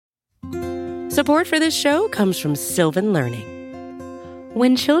Support for this show comes from Sylvan Learning.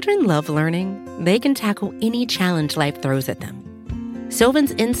 When children love learning, they can tackle any challenge life throws at them.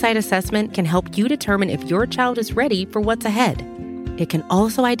 Sylvan's Insight Assessment can help you determine if your child is ready for what's ahead. It can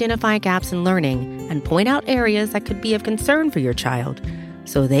also identify gaps in learning and point out areas that could be of concern for your child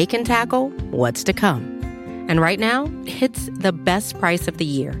so they can tackle what's to come. And right now, it's the best price of the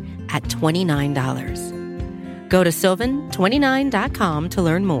year at $29. Go to sylvan29.com to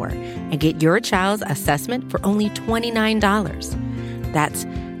learn more and get your child's assessment for only $29. That's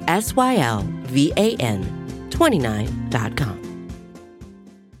SYLVAN 29.com.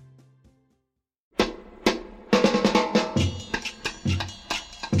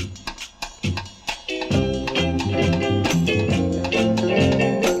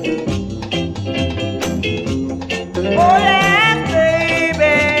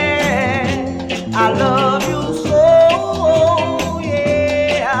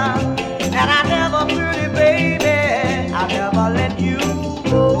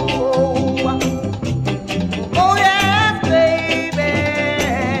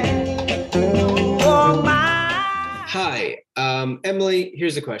 Emily,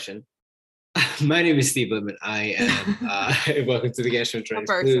 here's a question. My name is Steve Lippman. I am, welcome to the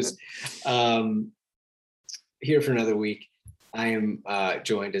Gastroenteritis Blues. Here for another week. I am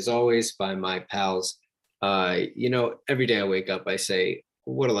joined, as always, by my pals. Every day I wake up, I say,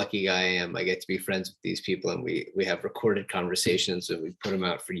 what a lucky guy I am. I get to be friends with these people, and we have recorded conversations, and we put them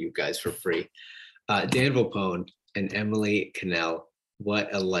out for you guys for free. Dan Volpone and Emily Cannell,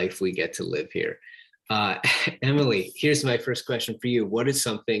 what a life we get to live here. Emily, here's my first question for you. What is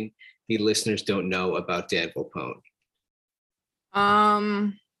something the listeners don't know about Dan Volpone?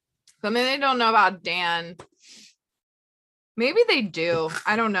 Something they don't know about Dan. Maybe they do.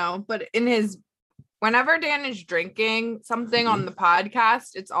 I don't know. But whenever Dan is drinking something on the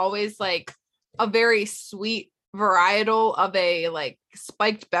podcast, it's always like a very sweet varietal of a like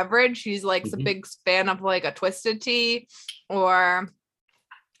spiked beverage. He's like a big fan of like a twisted tea, or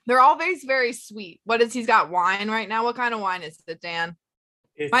they're always very sweet. What is he's got wine right now? What kind of wine is it, Dan?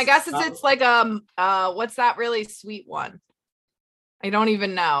 My guess is it's like what's that really sweet one? I don't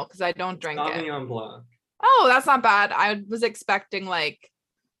even know because I don't drink Sauvignon Blanc. Oh, that's not bad. I was expecting like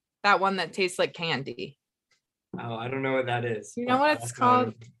that one that tastes like candy. Oh, I don't know what that is. You know what it's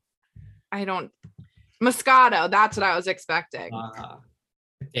called? Moscato. That's what I was expecting.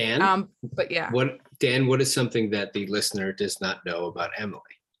 Dan? But yeah. What is something that the listener does not know about Emily?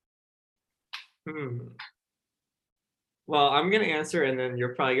 Well, I'm going to answer, and then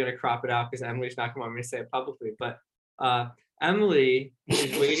you're probably going to crop it out because Emily's not going to want me to say it publicly. But Emily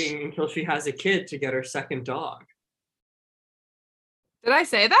is waiting until she has a kid to get her second dog. Did I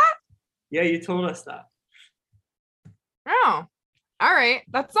say that? Yeah, you told us that. Oh, all right.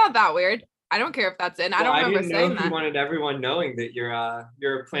 That's not that weird. I don't care if that's in. I don't remember saying that. You wanted everyone knowing that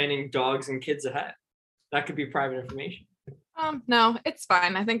you're planning dogs and kids ahead. That could be private information. No, it's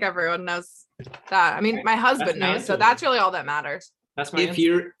fine. I think everyone knows that. I mean, my husband knows, so that's really all that matters. That's my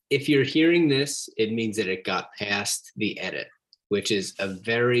answer. If you're hearing this, it means that it got past the edit, which is a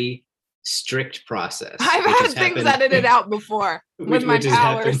very strict process. I've had things edited out before with my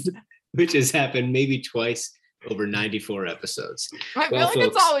powers. Which has happened maybe twice over 94 episodes. I feel like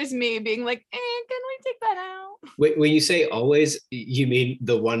it's always me being like, can we take that out? When you say always, you mean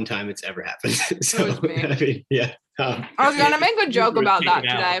the one time it's ever happened. So, I mean, yeah. I was going to make a joke about that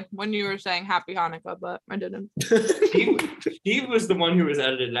today when you were saying Happy Hanukkah, but I didn't. He was the one who was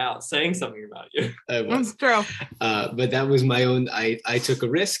edited out saying something about you. That's true. But that was my own. I took a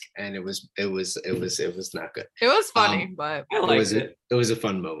risk, and it was not good. It was funny, but I liked it. It was a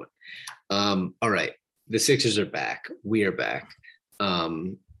fun moment. All right, the Sixers are back. We are back.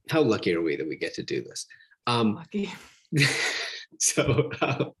 How lucky are we that we get to do this? Lucky. So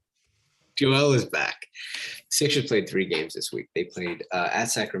Joel is back. Sixers played 3 games this week. They played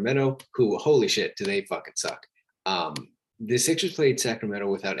at Sacramento, who, holy shit, do they fucking suck. The Sixers played Sacramento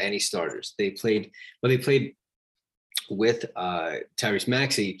without any starters. They played with Tyrese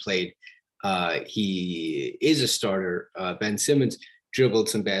Maxey. He is a starter. Ben Simmons dribbled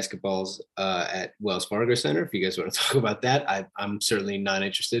some basketballs at Wells Fargo Center. If you guys want to talk about that, I'm certainly not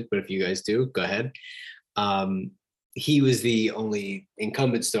interested, but if you guys do, go ahead. He was the only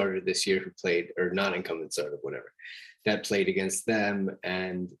incumbent starter this year who played, or non-incumbent starter, whatever, that played against them,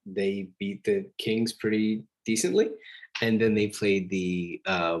 and they beat the Kings pretty decently. And then they played the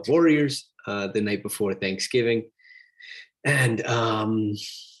Warriors the night before Thanksgiving, and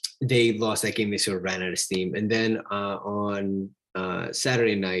they lost that game. They sort of ran out of steam. And then on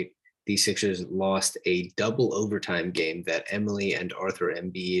Saturday night, the Sixers lost a double overtime game that Emily and Arthur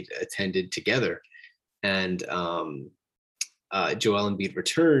Embiid attended together. And Joel Embiid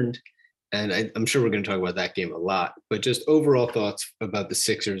returned. And I'm sure we're going to talk about that game a lot. But just overall thoughts about the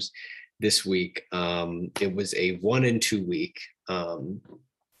Sixers this week. It was a 1-2 week,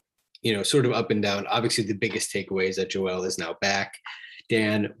 sort of up and down. Obviously, the biggest takeaway is that Joel is now back.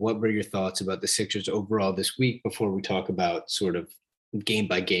 Dan, what were your thoughts about the Sixers overall this week before we talk about sort of game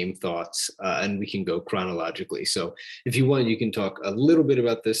by game thoughts, and we can go chronologically. So if you want, you can talk a little bit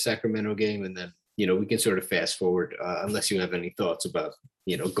about the Sacramento game, and then, we can sort of fast forward unless you have any thoughts about,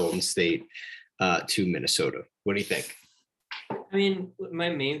 Golden State to Minnesota. What do you think? I mean, my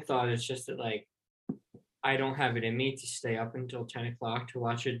main thought is just that, like, I don't have it in me to stay up until 10 o'clock to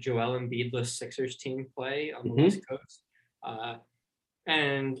watch a Joel Embiid-less Sixers team play on the West Coast.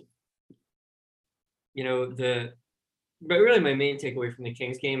 But really my main takeaway from the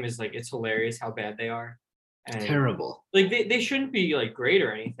Kings game is, like, it's hilarious how bad they are. And, terrible. Like, they shouldn't be, like, great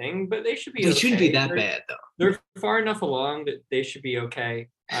or anything, but they should be They shouldn't be that bad, though. They're far enough along that they should be okay.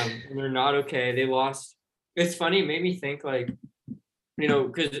 And they're not okay. They lost. It's funny. It made me think, like,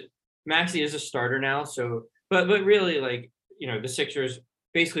 because Maxey is a starter now. So, but really, like, the Sixers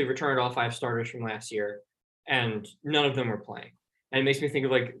basically returned all 5 starters from last year, and none of them were playing. And it makes me think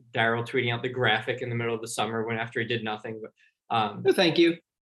of, like, Daryl tweeting out the graphic in the middle of the summer after he did nothing. But no, thank you.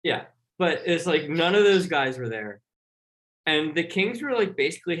 Yeah, but it's like none of those guys were there, and the Kings were, like,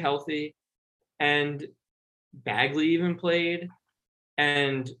 basically healthy, and Bagley even played,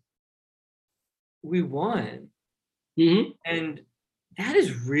 and we won. And that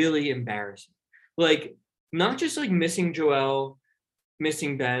is really embarrassing. Like, not just, like, missing Joel,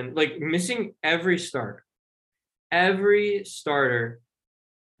 missing Ben, like, missing every starter. And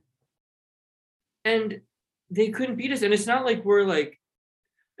they couldn't beat us. And it's not like we're, like,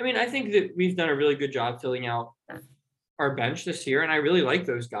 I mean, I think that we've done a really good job filling out our bench this year, and I really like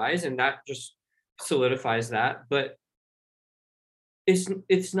those guys, and that just solidifies that. But it's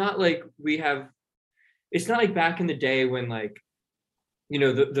not like it's not like back in the day when, like,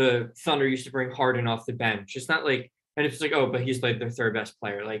 the Thunder used to bring Harden off the bench. It's not like, and it's like, oh, but he's, like, their third best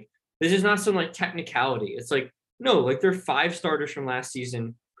player. Like, this is not some, like, technicality. It's like, no, like, they're 5 starters from last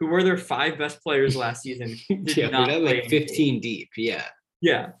season who were their 5 best players last season. Yeah, we're not like 15 deep. Yeah.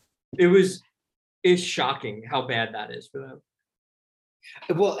 Yeah. It's shocking how bad that is for them.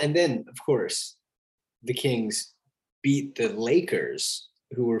 Well, and then, of course, the Kings beat the Lakers,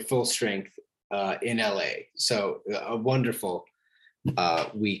 who were full strength in LA. So a wonderful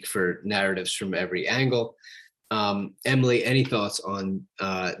week for narratives from every angle. Emily, any thoughts on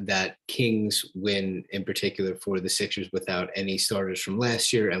that Kings win in particular for the Sixers without any starters from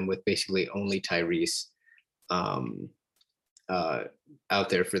last year and with basically only Tyrese out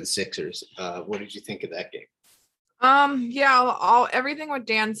there for the Sixers? What did you think of that game? Everything what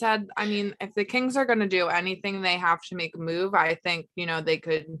Dan said. I mean, if the Kings are going to do anything, they have to make a move. I think, they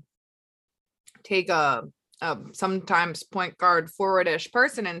could take a sometimes point guard forwardish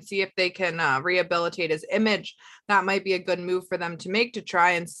person and see if they can rehabilitate his image. That might be a good move for them to make to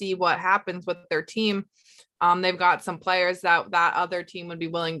try and see what happens with their team. They've got some players that other team would be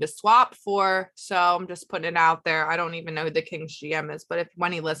willing to swap for. So I'm just putting it out there. I don't even know who the Kings GM is, but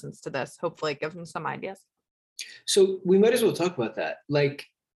when he listens to this, hopefully it gives him some ideas. So we might as well talk about that. Like,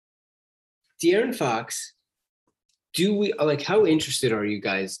 De'Aaron Fox, how interested are you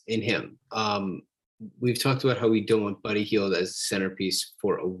guys in him? We've talked about how we don't want Buddy Hield as centerpiece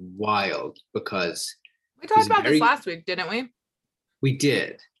for a while because we talked about this last week, didn't we? We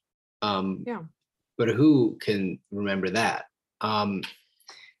did. Yeah. But who can remember that?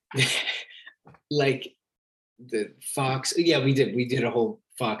 Like the Fox. Yeah, we did. We did a whole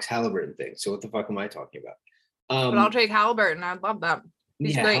Fox Halliburton thing. So what the fuck am I talking about? But I'll take Halliburton. I love that.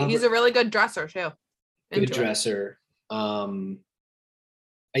 He's great. Halliburton. He's a really good dresser too. Good dresser.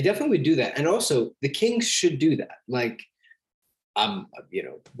 I definitely would do that. And also the Kings should do that. Like,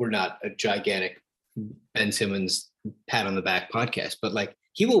 we're not a gigantic Ben Simmons pat on the back podcast, but, like,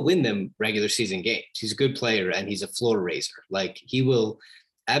 he will win them regular season games. He's a good player and he's a floor raiser. Like, he will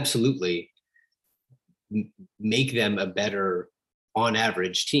absolutely make them a better on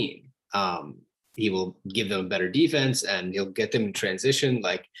average team. He will give them a better defense and he'll get them in transition.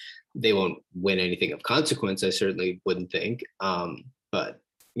 Like, they won't win anything of consequence, I certainly wouldn't think. But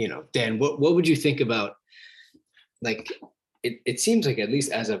Dan, what would you think about, like, it seems like, at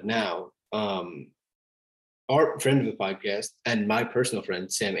least as of now, our friend of the podcast and my personal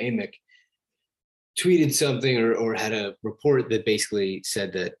friend, Sam Amick, tweeted something or had a report that basically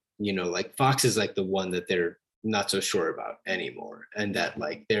said that, like, Fox is, like, the one that they're not so sure about anymore, and that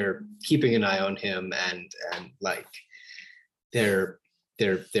like they're keeping an eye on him, and like they're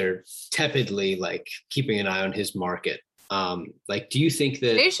tepidly like keeping an eye on his market. Like, do you think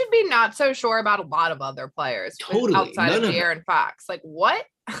that they should be not so sure about a lot of other players Totally. outside None of of them. De'Aaron Fox? Like, what?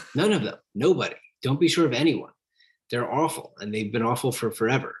 None of them, nobody. Don't be sure of anyone. They're awful, and they've been awful for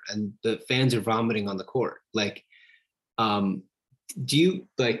forever, and the fans are vomiting on the court. Like, do you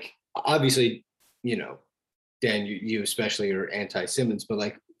like, obviously, you know, Dan, you especially are anti-Simmons, but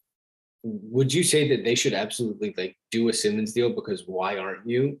like, would you say that they should absolutely like do a Simmons deal? Because why aren't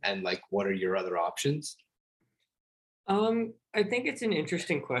you? And like, what are your other options? I think it's an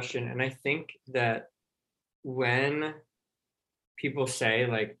interesting question, and I think that when people say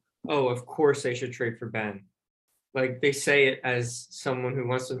like, "Oh, of course they should trade for Ben," like they say it as someone who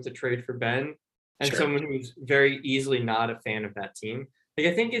wants them to trade for Ben and Sure. someone who's very easily not a fan of that team. Like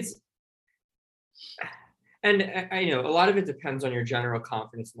I think it's, and I know a lot of it depends on your general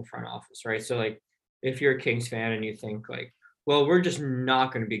confidence in the front office, right? So like if you're a Kings fan and you think like, well, we're just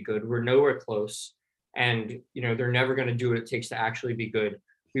not going to be good, we're nowhere close, and you know they're never going to do what it takes to actually be good,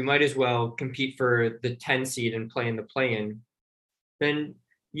 we might as well compete for the 10 seed and play in the play-in, then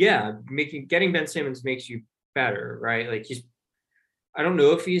yeah, getting Ben Simmons makes you better, right? Like I don't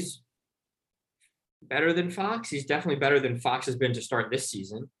know if he's better than Fox. He's definitely better than Fox has been to start this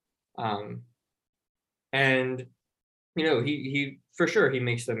season. And you know, he for sure he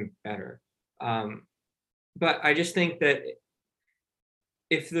makes them better. But I just think that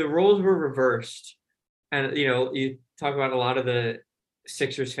if the roles were reversed, and you know, you talk about a lot of the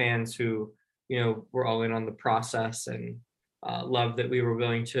Sixers fans who, you know, were all in on the process and loved that we were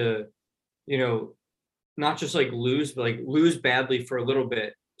willing to, you know, not just like lose, but like lose badly for a little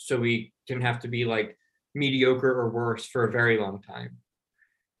bit so we didn't have to be like mediocre or worse for a very long time.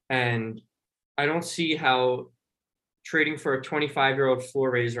 And I don't see how trading for a 25-year-old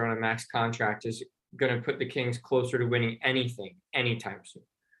floor raiser on a max contract is going to put the Kings closer to winning anything anytime soon,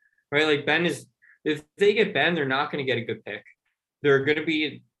 right? Like Ben is, if they get Ben, they're not going to get a good pick. They're going to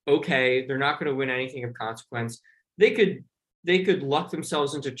be okay. They're not going to win anything of consequence. They could luck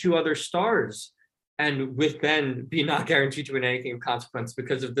themselves into two other stars, and with Ben be not guaranteed to win anything of consequence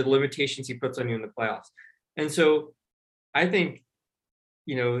because of the limitations he puts on you in the playoffs. And so I think,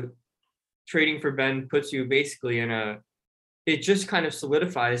 you know, trading for Ben puts you basically in it just kind of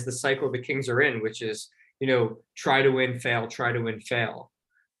solidifies the cycle the Kings are in, which is, you know, try to win, fail, try to win, fail.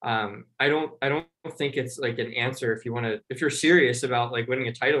 I don't think it's like an answer if you're serious about like winning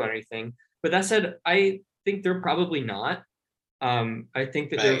a title or anything. But that said, I think they're probably not. I think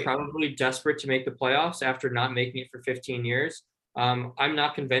that they're probably desperate to make the playoffs after not making it for 15 years. I'm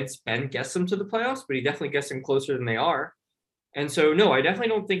not convinced Ben gets them to the playoffs, but he definitely gets them closer than they are. And so, no, I definitely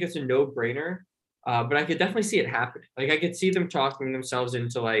don't think it's a no-brainer, but I could definitely see it happening. Like I could see them talking themselves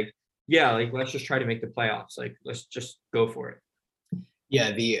into like, yeah, like let's just try to make the playoffs. Like let's just go for it.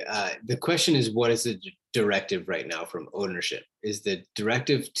 Yeah, the question is, what is the directive right now from ownership? Is the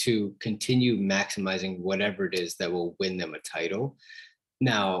directive to continue maximizing whatever it is that will win them a title?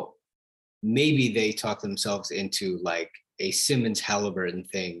 Now, maybe they talk themselves into like a Simmons Halliburton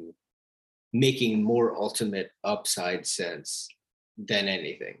thing, making more ultimate upside sense than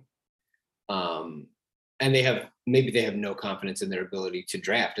anything. And they have no confidence in their ability to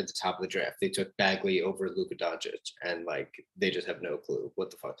draft at the top of the draft. They took Bagley over Luka Doncic, and like they just have no clue what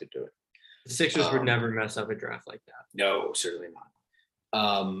the fuck they're doing. The Sixers would never mess up a draft like that. No, certainly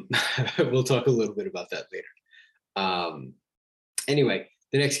not. We'll talk a little bit about that later. Anyway,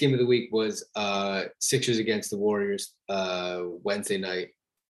 the next game of the week was Sixers against the Warriors, Wednesday night,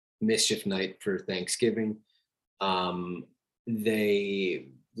 mischief night for Thanksgiving. They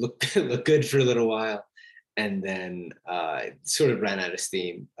looked good for a little while, and then sort of ran out of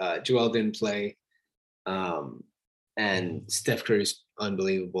steam. Joel didn't play, and Steph Curry's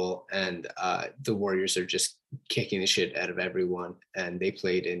unbelievable, and the Warriors are just kicking the shit out of everyone, and they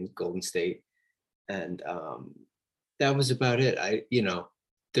played in Golden State, and that was about it.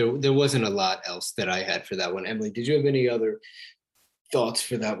 There wasn't a lot else that I had for that one. Emily, did you have any other thoughts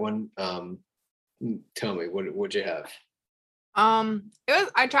for that one? Tell me, what'd you have?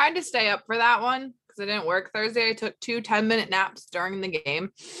 I tried to stay up for that one because it didn't work Thursday. I took 2 10-minute naps during the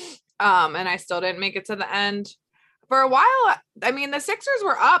game. And I still didn't make it to the end. For a while, I mean, the Sixers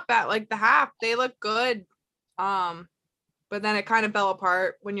were up at like the half. They looked good. But then it kind of fell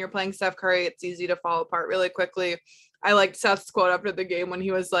apart. When you're playing Steph Curry, it's easy to fall apart really quickly. I liked Seth's quote after the game when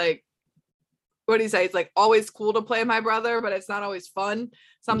he was like, what did he say? It's like, always cool to play my brother, but it's not always fun.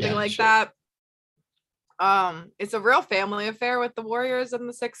 Something like that. It's a real family affair with the Warriors and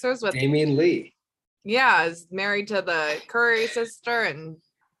the Sixers with Damian Lee. Yeah, is married to the Curry sister and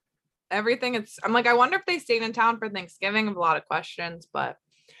everything. I'm like, I wonder if they stayed in town for Thanksgiving. I have a lot of questions, but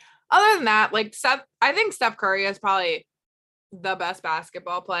other than that, like I think Steph Curry is probably the best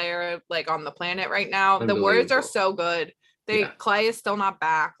basketball player like on the planet right now. The Warriors are so good. Clay is still not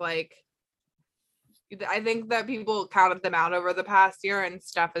back. Like, I think that people counted them out over the past year, and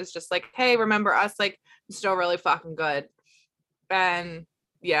Steph is just like, hey, remember us? Like, I'm still really fucking good. And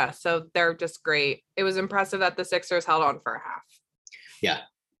yeah, so they're just great. It was impressive that the Sixers held on for a half. Yeah,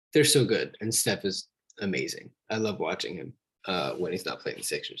 they're so good. And Steph is amazing. I love watching him when he's not playing the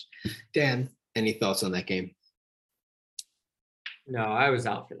Sixers. Dan, any thoughts on that game? No, I was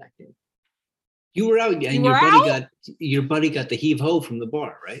out for that game. You were out, and your buddy got the heave ho from the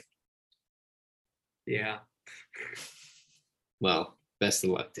bar, right? Yeah. Well, best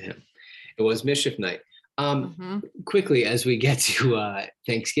of luck to him. It was mischief night. Quickly, as we get to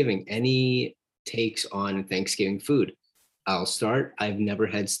Thanksgiving, any takes on Thanksgiving food? I'll start. I've never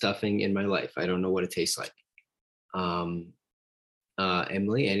had stuffing in my life. I don't know what it tastes like.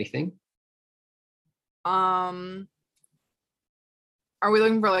 Emily, anything? Are we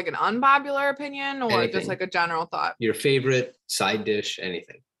looking for like an unpopular opinion or Anything. Just like a general thought? Your favorite side dish,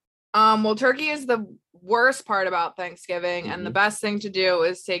 anything? Well, turkey is the worst part about Thanksgiving, and the best thing to do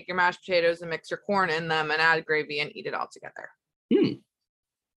is take your mashed potatoes and mix your corn in them and add gravy and eat it all together.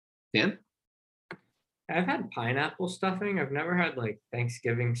 Yeah. I've had pineapple stuffing. I've never had like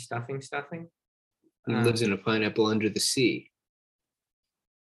Thanksgiving stuffing. He lives in a pineapple under the sea.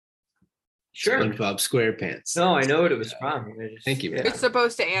 Sure. SpongeBob SquarePants. No, I know what it was from. Thank you. It's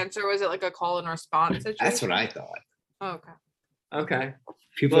supposed to answer. Was it like a call and response situation? That's what I thought. Oh, okay. Okay.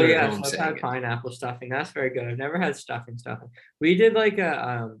 People well, are yeah, at home so I've saying had it. pineapple stuffing. That's very good. I've never had stuffing. We did like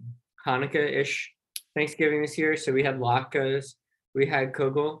a Hanukkah-ish Thanksgiving this year. So we had latkes. We had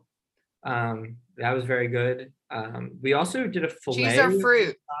kugel. That was very good. We also did a filet. Cheese or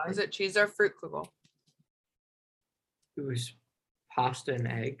fruit? Was it cheese or fruit kugel? It was pasta and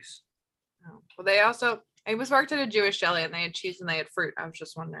eggs. Oh. Well, it was worked at a Jewish deli and they had cheese and they had fruit. I was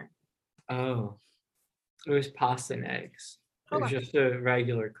just wondering. Oh, it was pasta and eggs. It was just a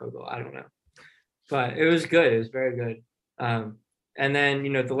regular kugel. I don't know, but it was good. It was very good. And then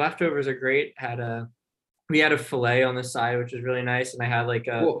the leftovers are great. We had a filet on the side, which was really nice, and I had like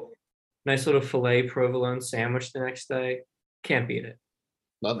a nice little filet provolone sandwich the next day. Can't beat it.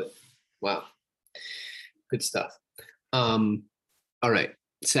 Love it. Wow, good stuff. All right,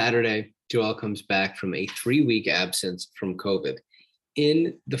 Saturday, Joel comes back from a 3-week absence from COVID.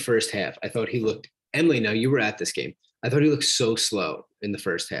 In the first half, I thought he looked. Emily, now you were at this game. I thought he looked so slow in the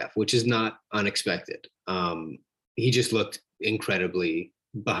first half, which is not unexpected. He just looked incredibly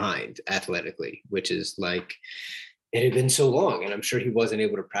behind athletically, which is like, it had been so long, and I'm sure he wasn't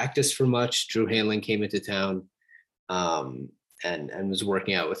able to practice for much. Drew Hanlen came into town and was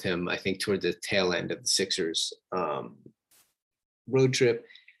working out with him, I think, toward the tail end of the Sixers road trip.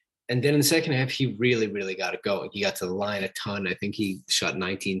 And then in the second half, he really, really got it going. He got to the line a ton. I think he shot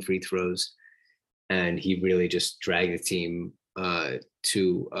 19 free throws. And he really just dragged the team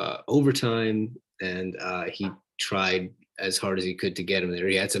to overtime, and he tried as hard as he could to get him there.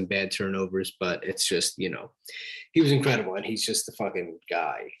 He had some bad turnovers, but it's just, he was incredible, and he's just the fucking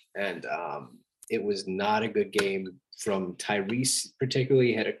guy. And it was not a good game from Tyrese, particularly.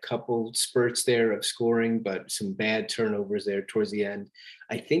 He had a couple spurts there of scoring, but some bad turnovers there towards the end.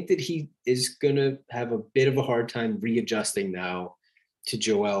 I think that he is going to have a bit of a hard time readjusting now to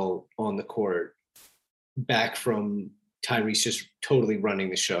Joel on the court, back from Tyrese just totally running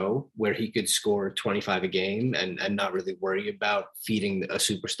the show, where he could score 25 a game and not really worry about feeding a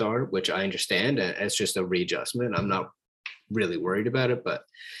superstar, which I understand. It's just a readjustment. I'm not really worried about it, but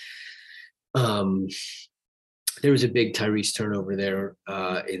there was a big Tyrese turnover there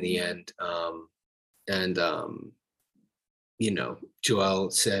in the end.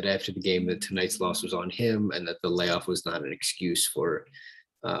 Joel said after the game that tonight's loss was on him, and that the layoff was not an excuse for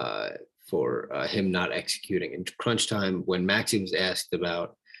him not executing in crunch time. When Maxey was asked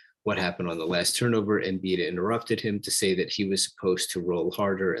about what happened on the last turnover, Embiid interrupted him to say that he was supposed to roll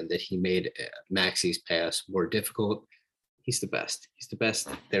harder and that he made Maxey's pass more difficult. He's the best. He's the best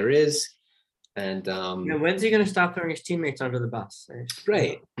there is. And when's he going to stop throwing his teammates under the bus?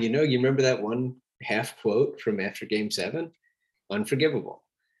 Right. You remember that one half quote from after Game 7? Unforgivable.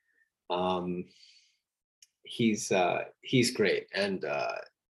 He's great. And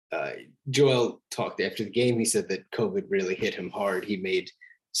Joel talked after the game. He said that COVID really hit him hard. He made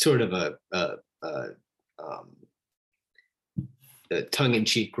sort of a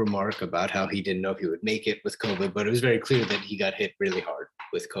tongue-in-cheek remark about how he didn't know if he would make it with COVID, but it was very clear that he got hit really hard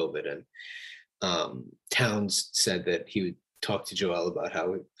with COVID. And Towns said that he would talk to Joel about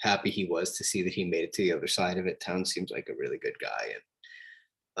how happy he was to see that he made it to the other side of it. Towns seems like a really good guy,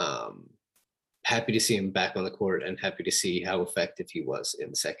 and happy to see him back on the court and happy to see how effective he was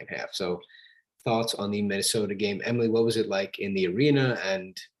in the second half. So thoughts on the Minnesota game. Emily, what was it like in the arena,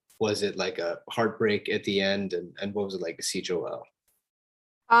 and was it like a heartbreak at the end, and what was it like to see Joel?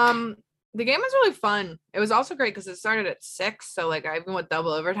 The game was really fun. It was also great because it started at 6. So like even with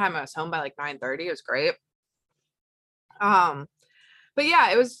double overtime, I was home by like 9:30. It was great. But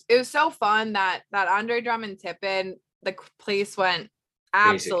yeah, it was so fun that Andre Drummond tip in, the place went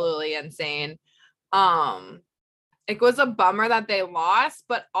absolutely insane. It was a bummer that they lost,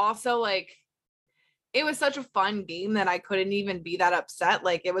 but also like it was such a fun game that I couldn't even be that upset.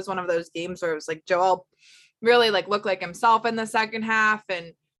 Like it was one of those games where it was like Joel really like looked like himself in the second half,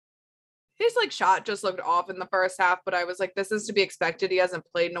 and his like shot just looked off in the first half, but I was like, this is to be expected. He hasn't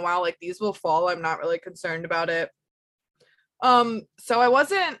played in a while. Like these will fall. I'm not really concerned about it. So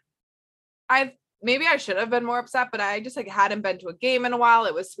maybe I should have been more upset, but I just like hadn't been to a game in a while.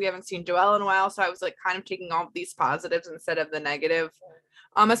 We haven't seen Joel in a while. So I was like kind of taking all these positives instead of the negative.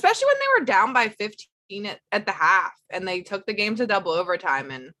 Especially when they were down by 15 at the half and they took the game to double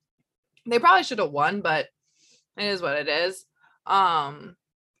overtime, and they probably should have won, but it is what it is.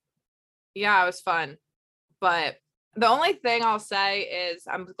 Yeah, it was fun. But the only thing I'll say is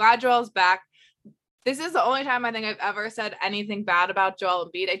I'm glad Joel's back. This is the only time I think I've ever said anything bad about Joel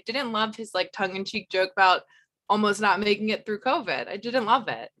Embiid. I didn't love his like tongue-in-cheek joke about almost not making it through COVID. I didn't love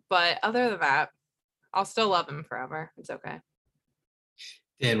it. But other than that, I'll still love him forever. It's okay.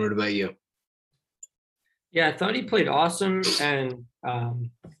 Dan, what about you? Yeah, I thought he played awesome, and I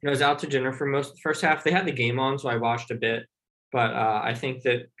was out to dinner for most of the first half. They had the game on, so I watched a bit. But I think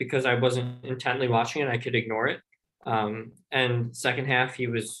that because I wasn't intently watching it, I could ignore it. And second half, he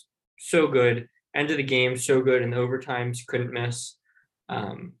was so good. End of the game, so good. In the overtimes, couldn't miss.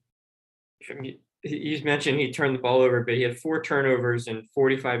 You mentioned he turned the ball over, but he had 4 turnovers in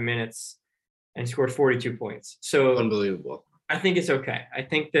 45 minutes and scored 42 points. So unbelievable. I think it's okay. I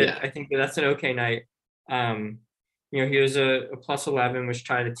think that that's an okay night. He was a plus 11, which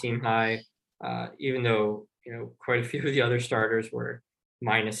tied a team high, even though quite a few of the other starters were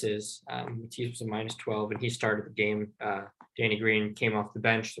minuses. Matisse was a minus 12, and he started the game. Danny Green came off the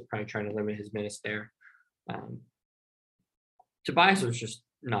bench, so probably trying to limit his minutes there. Tobias was just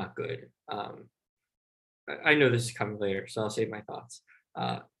not good. I know this is coming later, so I'll save my thoughts.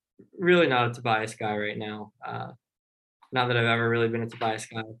 Really not a Tobias guy right now. Not that I've ever really been a Tobias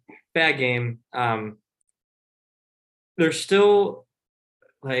guy. Bad game. There's still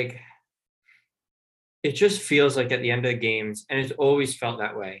like, it just feels like at the end of the games, and it's always felt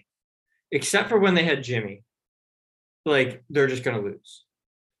that way, except for when they had Jimmy, like they're just going to lose.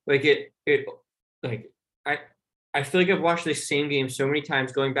 Like I feel like I've watched this same game so many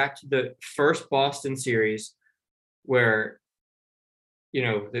times, going back to the first Boston series where,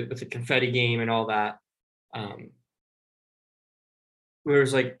 with the confetti game and all that, where it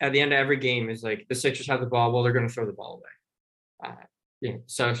was like at the end of every game is like the Sixers have the ball, well, they're going to throw the ball away.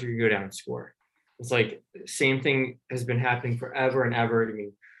 Celtics could go down and score. It's like same thing has been happening forever and ever. I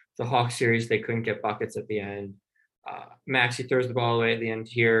mean, the Hawks series, they couldn't get buckets at the end. Maxey throws the ball away at the end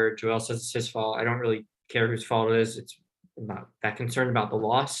here. Joel says it's his fault. I don't really care whose fault it is. It's not that concerned about the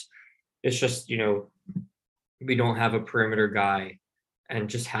loss. It's just, we don't have a perimeter guy, and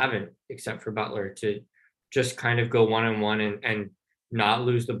just haven't, except for Butler, to just kind of go one-on-one and not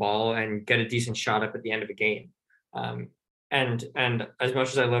lose the ball and get a decent shot up at the end of a game. And as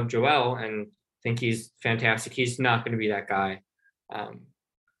much as I love Joel and think he's fantastic, he's not going to be that guy.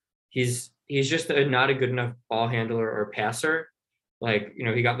 He's just not a good enough ball handler or passer. Like,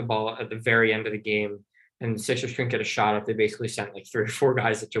 he got the ball at the very end of the game, and the Sixers couldn't get a shot up. They basically sent like 3 or 4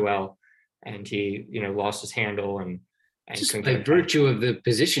 guys at Joel, and he, lost his handle and just by virtue of the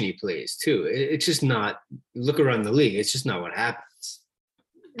position he plays too. It's just not, look around the league, it's just not what happens.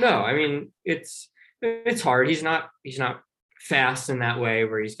 No, I mean, it's hard. He's not fast in that way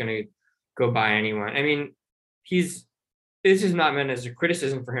where he's going to go by anyone. I mean, this is not meant as a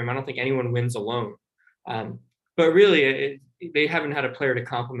criticism for him. I don't think anyone wins alone. But really, they haven't had a player to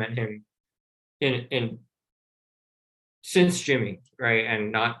complement him in since Jimmy, right?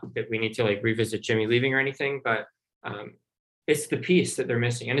 And not that we need to like revisit Jimmy leaving or anything, but it's the piece that they're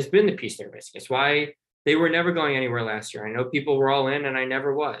missing, and it's been the piece they're missing. It's why they were never going anywhere last year. I know people were all in, and I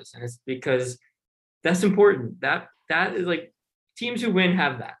never was, and it's because that's important. That is like, teams who win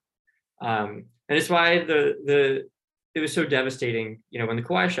have that, and it's why it was so devastating, when the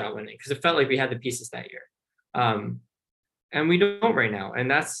Kawhi shot went in, because it felt like we had the pieces that year. And we don't right now.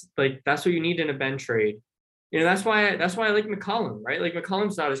 And that's what you need in a Ben trade. That's why I like McCollum, right? Like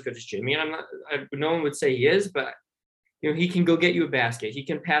McCollum's not as good as Jimmy, and no one would say he is, but he can go get you a basket. He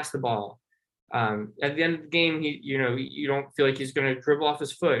can pass the ball. At the end of the game, you don't feel like he's going to dribble off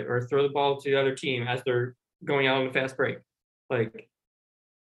his foot or throw the ball to the other team as they're going out on a fast break. Like,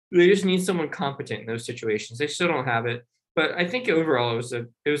 they just need someone competent in those situations. They still don't have it, but I think overall it was a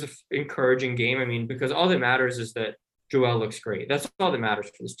encouraging game. I mean, because all that matters is that Joel looks great. That's all that matters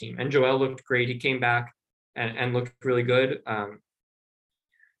for this team. And Joel looked great. He came back and looked really good.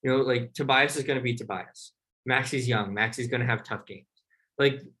 Like Tobias is going to be Tobias. Maxi's young. Maxi's going to have tough games.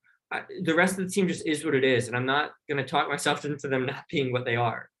 Like, the rest of the team just is what it is, and I'm not going to talk myself into them not being what they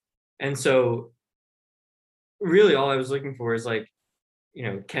are. And so, really, all I was looking for is like,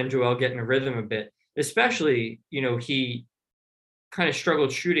 can Joel get in a rhythm a bit? Especially, he kind of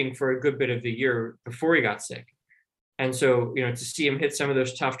struggled shooting for a good bit of the year before he got sick. And so, to see him hit some of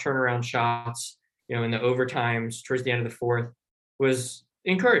those tough turnaround shots, in the overtimes towards the end of the fourth was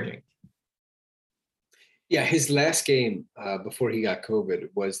encouraging. Yeah, his last game before he got COVID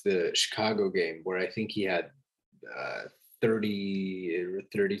was the Chicago game where I think he had 30 or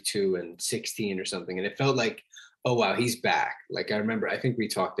 32 and 16 or something. And it felt like, oh, wow, he's back. Like, I think we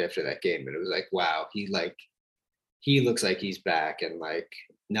talked after that game and it was like, wow, he looks like he's back. And like,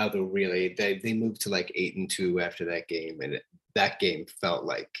 now they moved to like 8-2 after that game. And that game felt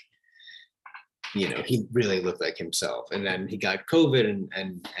like, he really looked like himself. And then he got COVID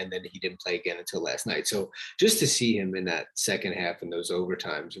and then he didn't play again until last night. So just to see him in that second half and those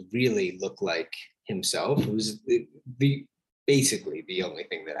overtimes really look like himself, it was basically the only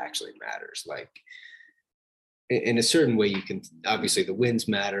thing that actually matters. Like, in a certain way, you can, obviously the wins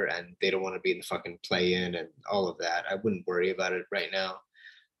matter and they don't want to be in the fucking play-in and all of that. I wouldn't worry about it right now.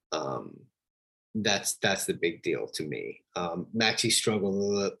 That's the big deal to me. Maxi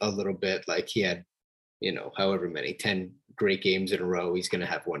struggled a little bit. Like, he had, however many, 10 great games in a row. He's going to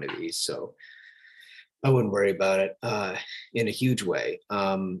have one of these. So I wouldn't worry about it in a huge way.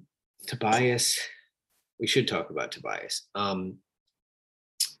 Tobias, we should talk about Tobias. I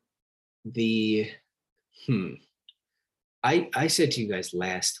said to you guys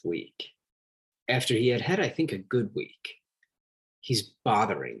last week, after he had I think, a good week, he's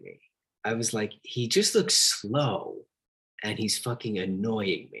bothering me. I was like, he just looks slow and he's fucking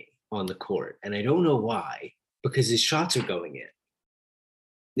annoying me on the court. And I don't know why, because his shots are going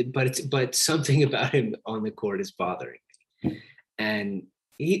in. But something about him on the court is bothering me. And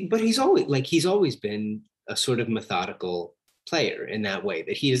he's always been a sort of methodical player in that way,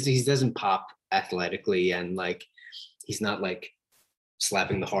 that he doesn't pop athletically, and like, he's not like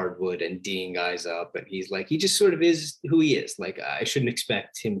slapping the hardwood and D'ing guys up, and he just sort of is who he is. Like, I shouldn't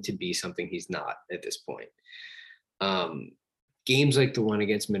expect him to be something he's not at this point. Games like the one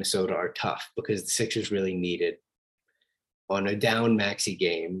against Minnesota are tough because the Sixers really needed, on a down Maxi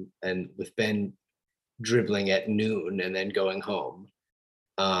game and with Ben dribbling at noon and then going home,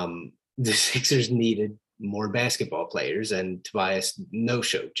 the Sixers needed more basketball players, and Tobias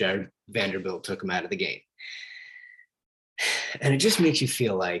no-showed. Jared Vanderbilt took him out of the game. And it just makes you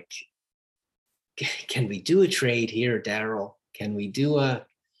feel like, can we do a trade here, Daryl? Can we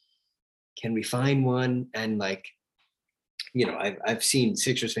find one? And like, I've seen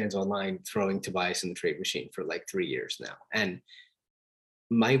Sixers fans online throwing Tobias in the trade machine for like 3 years now. And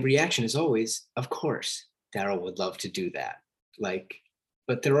my reaction is always, of course, Daryl would love to do that. Like,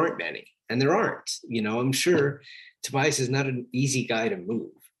 but there aren't many, and there aren't. I'm sure Tobias is not an easy guy to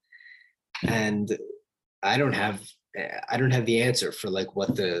move. And I don't have the answer for like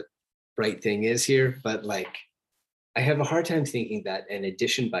what the right thing is here, but like, I have a hard time thinking that an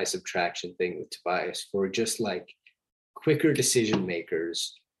addition by subtraction thing with Tobias for just like quicker decision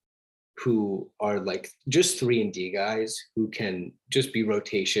makers who are like just 3-and-D guys who can just be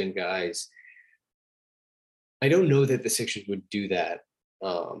rotation guys. I don't know that the Sixers would do that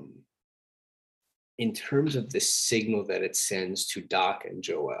in terms of the signal that it sends to Doc and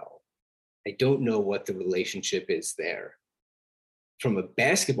Joel. I don't know what the relationship is there. From a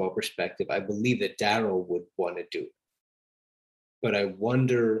basketball perspective, I believe that Daryl would want to do it. But I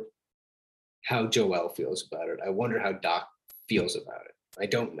wonder how Joel feels about it. I wonder how Doc feels about it. I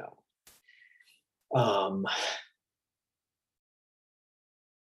don't know.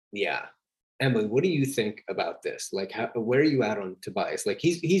 Yeah. Emily, what do you think about this? Like, where are you at on Tobias? Like,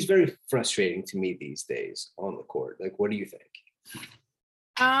 he's very frustrating to me these days on the court. Like, what do you think?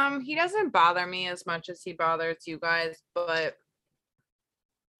 He doesn't bother me as much as he bothers you guys, but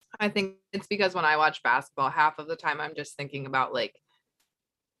I think it's because when I watch basketball, half of the time I'm just thinking about like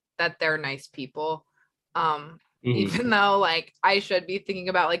that they're nice people. even though like I should be thinking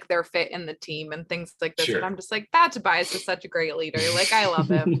about like their fit in the team and things like this. Sure. And I'm just like, that Tobias is such a great leader. Like I love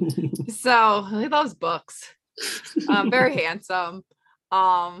him. So he loves books. Very handsome.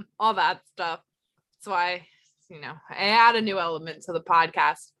 All that stuff. That's why, I add a new element to the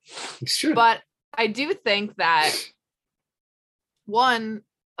podcast. Sure. But I do think that one,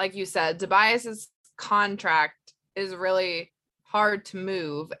 like you said, Tobias's contract is really hard to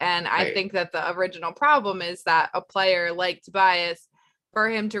move. And I think that the original problem is that a player like Tobias, for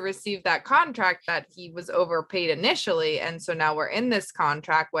him to receive that contract, that he was overpaid initially. And so now we're in this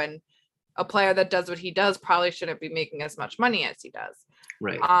contract when a player that does what he does probably shouldn't be making as much money as he does.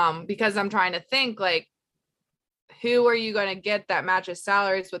 Right. Because I'm trying to think like, who are you going to get that matches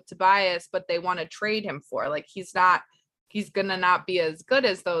salaries with Tobias, but they want to trade him for? Like, he's going to not be as good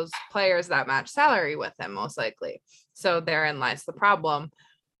as those players that match salary with him, most likely. So therein lies the problem.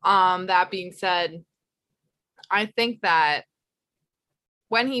 That being said, I think that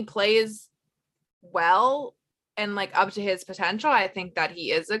when he plays well and like up to his potential, I think that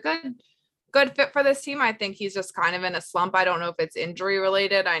he is a good fit for this team. I think he's just kind of in a slump. I don't know if it's injury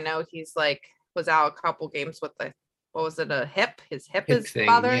related. I know he's like was out a couple games with a hip. His hip is thing,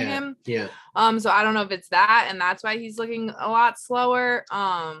 bothering him. Yeah. So I don't know if it's that, and that's why he's looking a lot slower.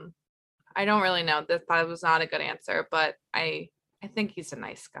 I don't really know. That was not a good answer, but I think he's a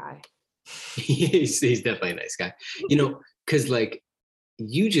nice guy. he's definitely a nice guy. Because like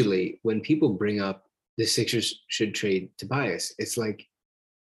usually when people bring up the Sixers should trade Tobias, it's like,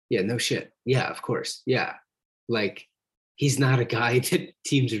 yeah, no shit. Yeah, of course. Yeah. Like he's not a guy that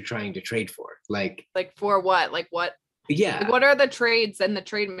teams are trying to trade for. Like for what? Like what? Yeah. Like what are the trades in the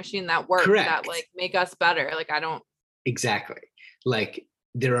trade machine that work that like make us better? Like I don't. Exactly. Like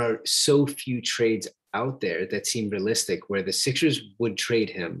there are so few trades out there that seem realistic where the Sixers would trade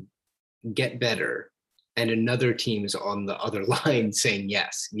him, get better, and another team's on the other line saying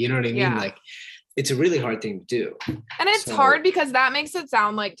yes. You know what I mean? Yeah. Like it's a really hard thing to do. And it's hard because that makes it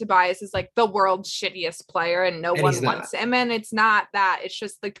sound like Tobias is like the world's shittiest player and no one wants him. And it's not that. It's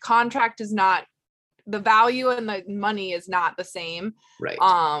just the contract is not, the value and the money is not the same. Right.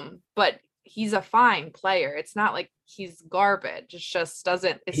 But he's a fine player. It's not like he's garbage. It just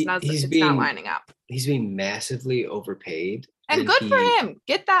doesn't, it's not lining up. He's being massively overpaid. And good for him.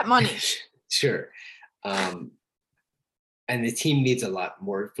 Get that money. Sure. And the team needs a lot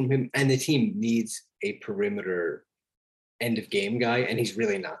more from him. And the team needs a perimeter end of game guy. And he's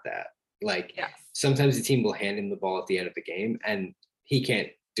really not that. Like sometimes the team will hand him the ball at the end of the game and he can't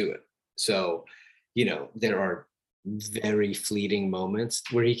do it. So, there are very fleeting moments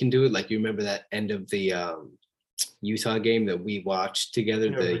where he can do it. Like you remember that end of the Utah game that we watched together.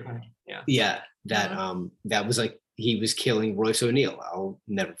 That was like, he was killing Royce O'Neal. I'll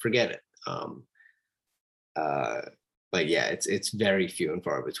never forget it. But yeah, it's very few and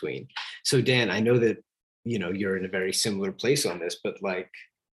far between. So Dan, I know that, you're in a very similar place on this, but like,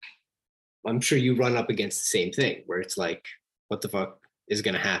 I'm sure you run up against the same thing where it's like, what the fuck is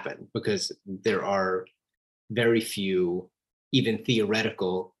going to happen? Because there are very few, even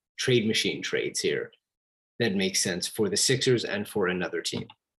theoretical trade machine trades here that make sense for the Sixers and for another team.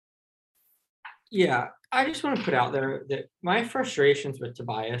 Yeah, I just want to put out there that my frustrations with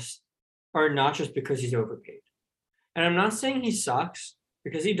Tobias are not just because he's overpaid. And I'm not saying he sucks,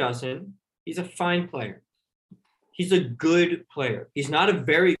 because he doesn't. He's a fine player. He's a good player. He's not a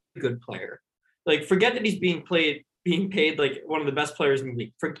very good player. Like, forget that he's being paid like one of the best players in the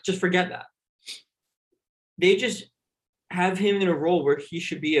league. Just forget that. They just have him in a role where he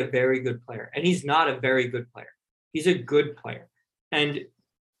should be a very good player. And he's not a very good player. He's a good player. And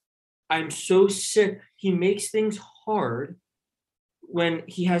I'm so sick. He makes things hard when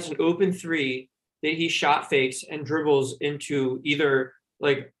he has an open three that he shot fakes and dribbles into either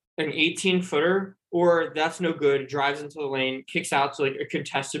like an 18-footer or that's no good, drives into the lane, kicks out to like a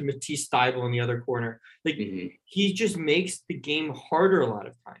contested Matisse Thybulle in the other corner. Like he just makes the game harder a lot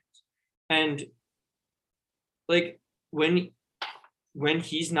of times. And like when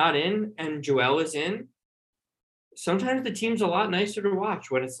he's not in and Joel is in, sometimes the team's a lot nicer to watch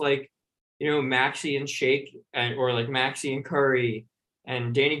when it's like, Maxey and Shake or like Maxey and Curry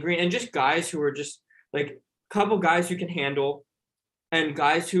and Danny Green and just guys who are just like a couple guys who can handle and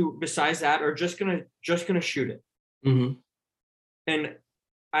guys who besides that are just gonna shoot it. Mm-hmm. And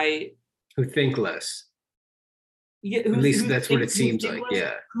who think less. Yeah, at least that's what it seems like.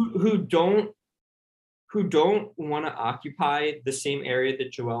 Yeah. Who don't want to occupy the same area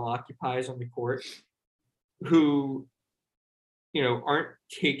that Joel occupies on the court, who aren't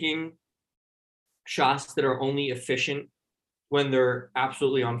taking shots that are only efficient when they're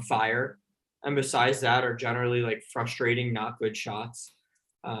absolutely on fire. and besides that are generally like frustrating, not good shots.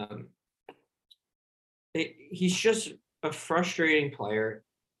 He's just a frustrating player,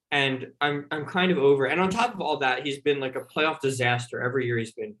 and I'm kind of over. And on top of all that, he's been like a playoff disaster every year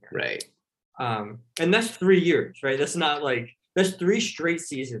he's been here. Right. And that's 3 years, right? That's 3 straight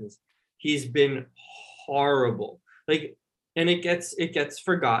seasons. He's been horrible. Like, and it gets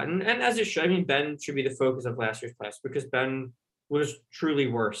forgotten, and as it should. I mean, Ben should be the focus of last year's playoffs because Ben was truly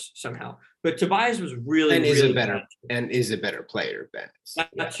worse somehow. But Tobias was really, and really is a better player, Ben.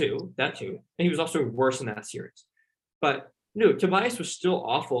 That too. And he was also worse in that series. But no, Tobias was still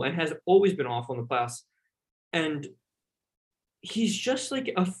awful and has always been awful in the playoffs. And he's just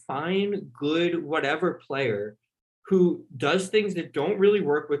like a fine, good, whatever player who does things that don't really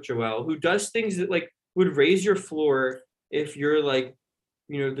work with Joel, who does things that like would raise your floor if you're like,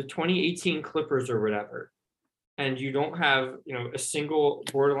 the 2018 Clippers or whatever, and you don't have, a single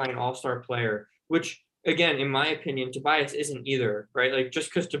borderline all-star player, which again, in my opinion, Tobias isn't either, right? Like just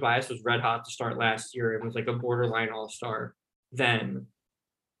because Tobias was red hot to start last year, it was like a borderline all-star then,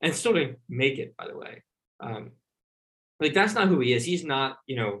 and still didn't make it, by the way. Like that's not who he is. He's not,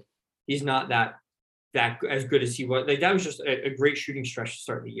 he's not that as good as he was. Like that was just a great shooting stretch to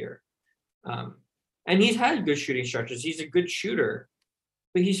start the year. And he's had good shooting stretches. He's a good shooter,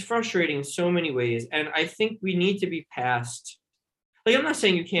 but he's frustrating in so many ways. And I think we need to be past, like, I'm not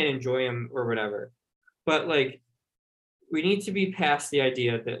saying you can't enjoy him or whatever, but like, we need to be past the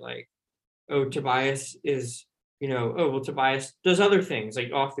idea that like, oh, Tobias is, Tobias does other things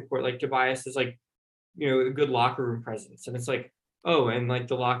like off the court. Like Tobias is like, a good locker room presence. And it's like, oh, and like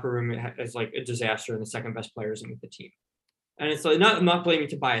the locker room is like a disaster and the second best players in the team. And it's like, I'm not blaming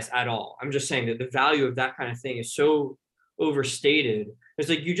Tobias at all. I'm just saying that the value of that kind of thing is so overstated. It's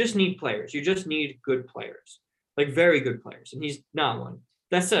like, you just need players. You just need good players, like very good players. And he's not one.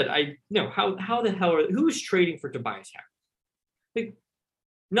 That said, how the hell who is trading for Tobias Harris? Like,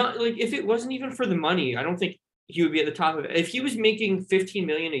 not like if it wasn't even for the money, I don't think he would be at the top of it. If he was making $15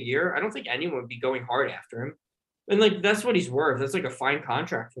 million a year, I don't think anyone would be going hard after him. And like, that's what he's worth. That's like a fine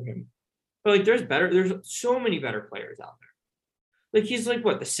contract for him. But like, there's so many better players out there. Like he's like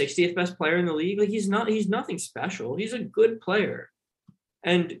what, the 60th best player in the league? Like he's nothing special. He's a good player.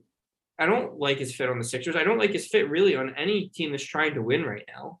 And I don't like his fit on the Sixers. I don't like his fit really on any team that's trying to win right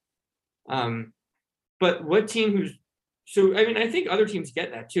now. But what team I think other teams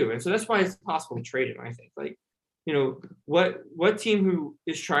get that too. And so that's why it's possible to trade him, I think. Like, what team who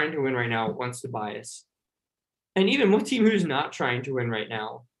is trying to win right now wants Tobias? And even what team who's not trying to win right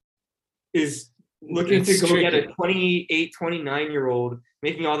now is looking to go get a 28, 29-year-old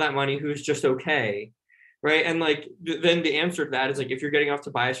making all that money who's just okay, right? And like then the answer to that is like, if you're getting off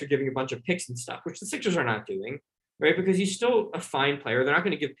Tobias, you're giving a bunch of picks and stuff, which the Sixers are not doing, right? Because he's still a fine player. They're not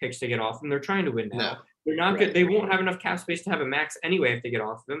going to give picks to get off him. They're trying to win now. No. They're not good. They won't have enough cap space to have a max anyway if they get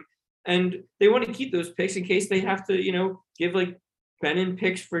off them. And they want to keep those picks in case they have to, give like Benin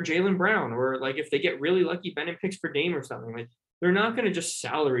picks for Jaylen Brown, or like if they get really lucky, Benin picks for Dame or something. Like they're not going to just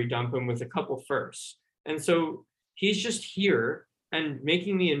salary dump him with a couple firsts. And so he's just here and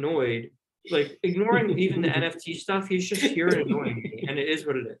making me annoyed, like ignoring even the NFT stuff. He's just here and annoying me, and it is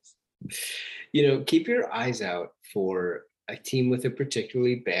what it is. Keep your eyes out for a team with a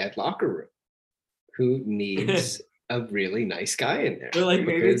particularly bad locker room who needs a really nice guy in there. But like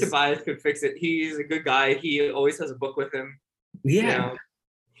maybe Tobias could fix it. He's a good guy. He always has a book with him. Yeah.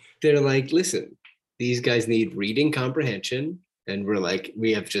 They're like, listen, these guys need reading comprehension. And we're like,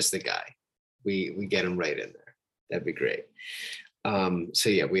 we have just the guy. We get him right in there. That'd be great. So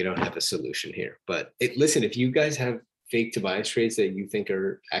yeah, we don't have a solution here. But listen, if you guys have fake Tobias trades that you think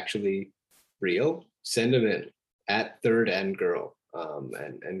are actually real, send them in at Third and Girl.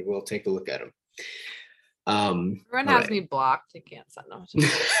 And we'll take a look at them. Everyone has me blocked. I can't send them.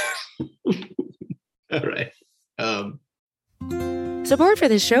 All right. Support for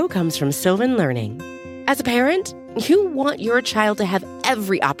this show comes from Sylvan Learning. As a parent, you want your child to have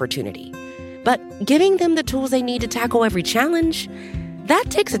every opportunity, but giving them the tools they need to tackle every challenge, that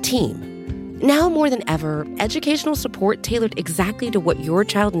takes a team. Now more than ever, educational support tailored exactly to what your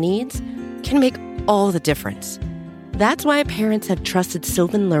child needs can make all the difference. That's why parents have trusted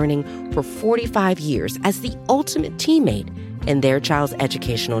Sylvan Learning for 45 years as the ultimate teammate in their child's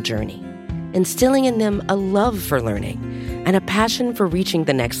educational journey, instilling in them a love for learning and a passion for reaching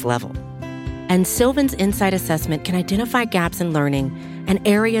the next level. And Sylvan's Insight Assessment can identify gaps in learning and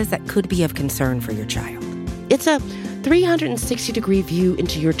areas that could be of concern for your child. It's a 360-degree view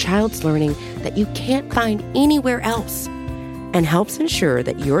into your child's learning that you can't find anywhere else, and helps ensure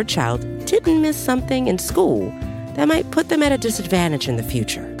that your child didn't miss something in school that might put them at a disadvantage in the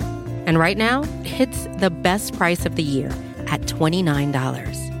future. And right now, it's the best price of the year at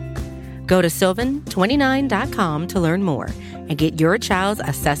 $29. Go to sylvan29.com to learn more and get your child's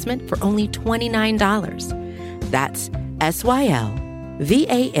assessment for only $29. That's SYLVAN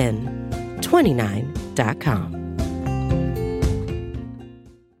 29.com.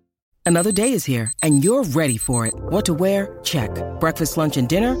 Another day is here, and you're ready for it. What to wear? Check. Breakfast, lunch, and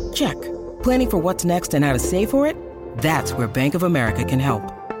dinner? Check. Planning for what's next and how to save for it? That's where Bank of America can help.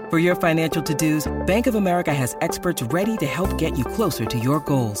 For your financial to-dos, Bank of America has experts ready to help get you closer to your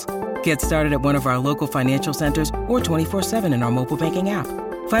goals. Get started at one of our local financial centers or 24/7 in our mobile banking app.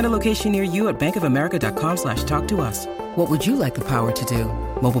 Find a location near you at bankofamerica.com/talktous. What would you like the power to do?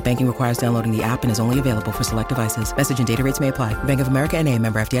 Mobile banking requires downloading the app and is only available for select devices. Message and data rates may apply. Bank of America N.A.,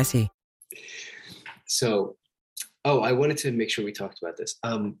 member FDIC. So, I wanted to make sure we talked about this.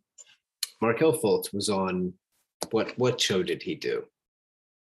 Markelle Fultz was on, what show did he do?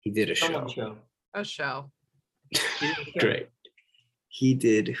 He did a show. A show. Great. He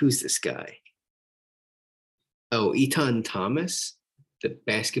did, who's this guy? Oh, Etan Thomas, the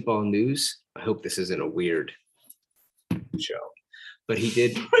basketball news. I hope this isn't a weird show. But he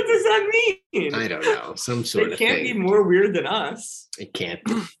did. What does that mean? I don't know. Some sort of thing. It can't be more weird than us. It can't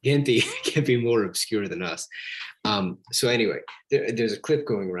be more obscure than us. So anyway, there's a clip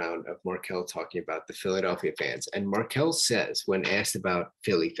going around of Markelle talking about the Philadelphia fans. And Markelle says, when asked about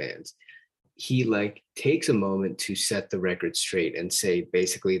Philly fans, he takes a moment to set the record straight and say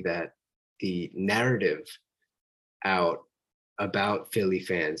basically that the narrative out about Philly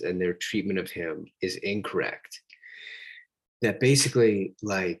fans and their treatment of him is incorrect. That basically,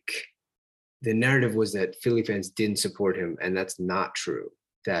 the narrative was that Philly fans didn't support him, and that's not true.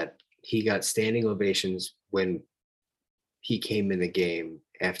 That he got standing ovations when he came in the game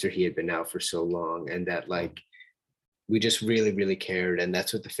after he had been out for so long, and that we just really, really cared, and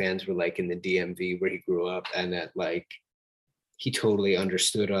that's what the fans were like in the DMV where he grew up, and that he totally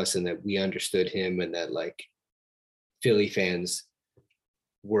understood us, and that we understood him, and that Philly fans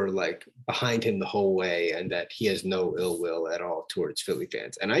were behind him the whole way, and that he has no ill will at all towards Philly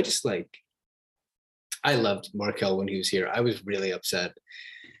fans. And I just I loved Markelle when he was here. I was really upset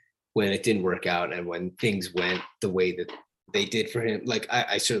when it didn't work out and when things went the way that they did for him.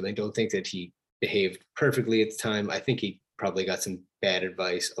 I certainly don't think that he behaved perfectly at the time. I think he probably got some bad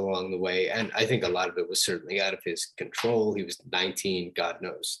advice along the way. And I think a lot of it was certainly out of his control. He was 19, God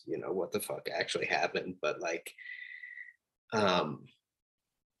knows, what the fuck actually happened. But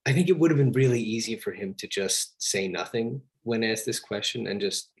I think it would have been really easy for him to just say nothing when asked this question and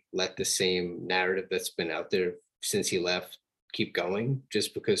just let the same narrative that's been out there since he left keep going,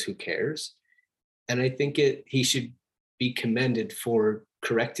 just because who cares? And I think he should be commended for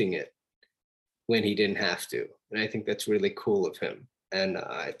correcting it when he didn't have to. And I think that's really cool of him. And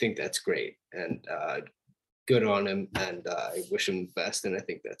I think that's great. And good on him. And I wish him the best. And I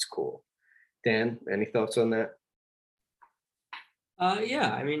think that's cool. Dan, any thoughts on that?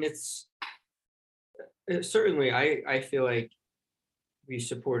 Yeah, I mean, it's certainly, I feel like we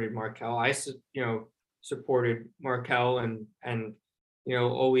supported Markelle. I supported Markelle and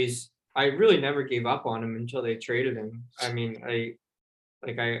always, I really never gave up on him until they traded him. I mean, I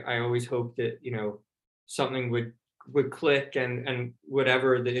always hoped that, something would click and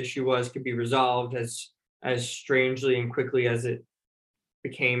whatever the issue was could be resolved as strangely and quickly as it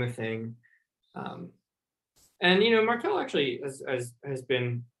became a thing. And Markelle actually has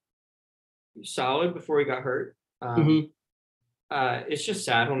been solid before he got hurt. It's just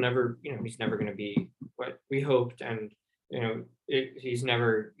sad. He'll never, he's never going to be what we hoped, and he's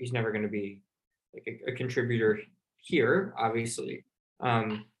never going to be a contributor here, obviously.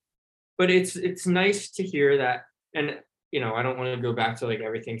 But it's nice to hear that, and I don't want to go back to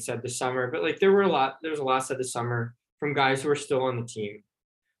everything said this summer, but there was a lot said this summer from guys who are still on the team,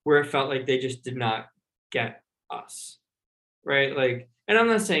 where it felt like they just did not get us, right? And I'm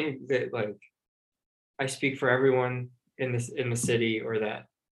not saying that I speak for everyone in the city, or that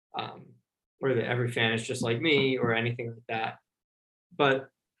every fan is just like me or anything like that. But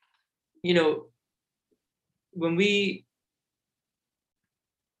when we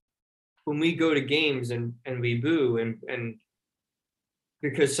go to games and we boo and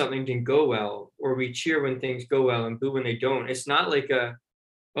because something didn't go well, or we cheer when things go well and boo when they don't, it's not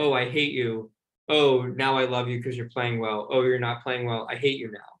oh, I hate you. Oh, now I love you because you're playing well. Oh, you're not playing well, I hate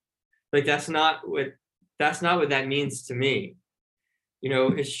you now. That's not what that means to me.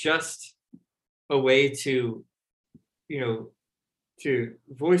 It's just a way to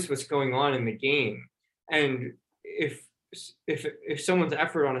voice what's going on in the game. And if someone's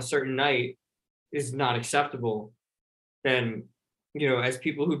effort on a certain night is not acceptable, then as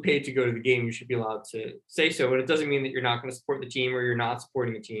people who paid to go to the game, you should be allowed to say so. But it doesn't mean that you're not going to support the team or you're not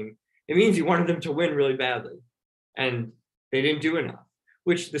supporting a team. It means you wanted them to win really badly, and they didn't do enough,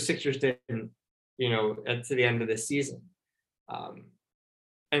 which the Sixers didn't, to the end of this season.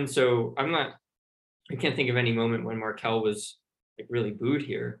 And so I can't think of any moment when Markelle was like really booed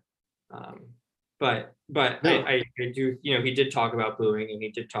here. But no. I do, he did talk about booing, and he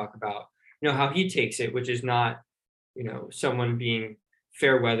did talk about, how he takes it, which is not, someone being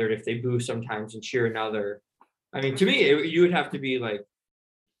fair weathered if they boo sometimes and cheer another. I mean, to me, you would have to be like,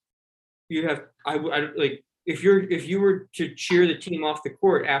 I like, if you were to cheer the team off the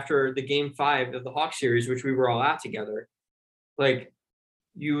court after the game 5 of the Hawks series, which we were all at together, like,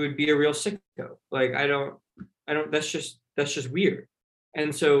 you would be a real sicko. Like, I don't, that's just weird.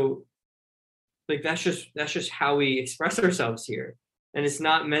 And so, like, that's just how we express ourselves here. And it's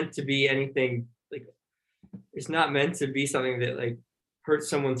not meant to be anything, like, it's not meant to be something that like hurts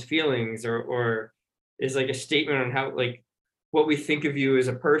someone's feelings or is like a statement on how, like, what we think of you as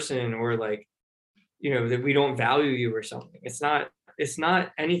a person, or like, that we don't value you or something. It's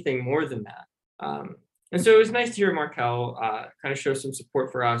not anything more than that. And so it was nice to hear Markelle kind of show some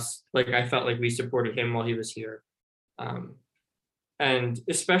support for us. Like, I felt like we supported him while he was here. And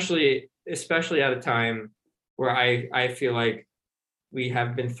especially at a time where I feel like we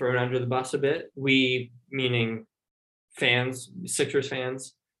have been thrown under the bus a bit. We, meaning fans, Sixers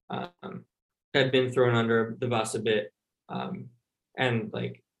fans, have been thrown under the bus a bit. And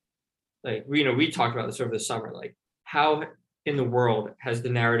like, we talked about this over the summer, like, how in the world has the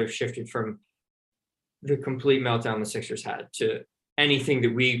narrative shifted from the complete meltdown the Sixers had to anything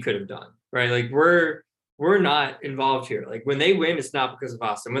that we could have done, right? Like, we're not involved here. Like, when they win, it's not because of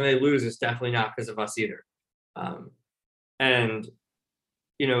us. And when they lose, it's definitely not because of us either. And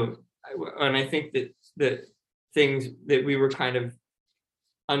I think that things that we were kind of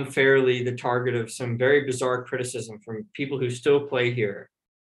unfairly the target of some very bizarre criticism from people who still play here.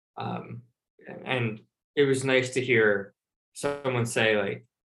 And it was nice to hear someone say, like,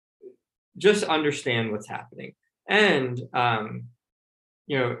 just understand what's happening. And,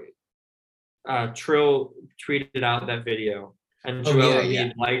 Trill tweeted out that video, and Joel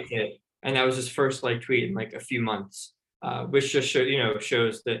Embiid liked it. And that was his first like tweet in like a few months, which just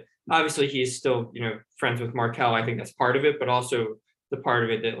shows that obviously he's still, friends with Markelle. I think that's part of it, but also the part of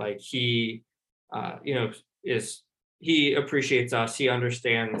it that like he appreciates us. He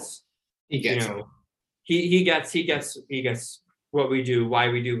understands, he gets he gets what we do, why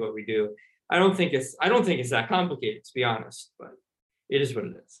we do what we do. I don't think it's that complicated, to be honest, but it is what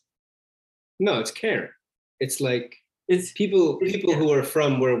it is. No, it's care. It's like, it's people who are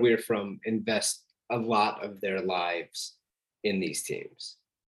from where we're from invest a lot of their lives in these teams,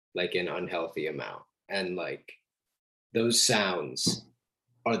 like an unhealthy amount. And like, those sounds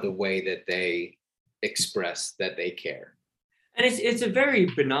are the way that they express that they care. And it's a very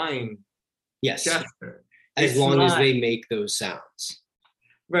benign gesture. As long as they make those sounds.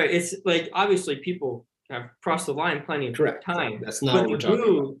 Right. It's like, obviously people have crossed the line plenty of time. That's not what we're talking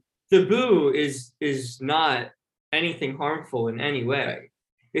about. The boo is not anything harmful in any way. Right.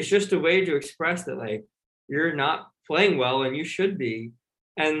 It's just a way to express that, like, you're not playing well and you should be.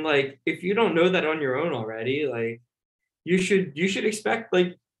 And like, if you don't know that on your own already, like, you should expect,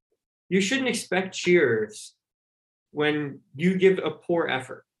 like, you shouldn't expect cheers when you give a poor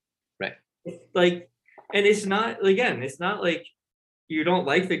effort. Right. Like, and it's not like you don't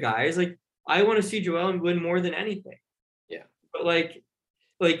like the guys. Like, I want to see Joel win more than anything. Yeah. But like,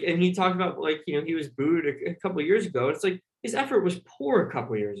 and he talked about, like, he was booed a couple of years ago. It's like, his effort was poor a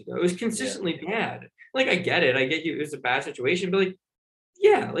couple of years ago. It was consistently bad. Like, I get you. It was a bad situation, but like,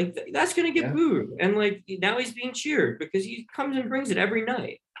 yeah, like that's going to get booed. And like, now he's being cheered because he comes and brings it every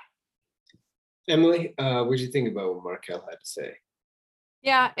night. Emily, what did you think about what Markelle had to say?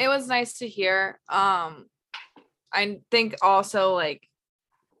 Yeah, it was nice to hear. I think also, like,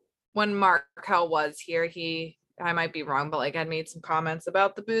 when Markelle was here, I might be wrong, but like, I'd made some comments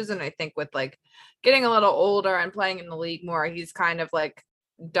about the booze. And I think with like getting a little older and playing in the league more, he's kind of like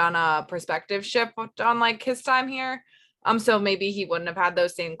done a perspective shift on like his time here. So maybe he wouldn't have had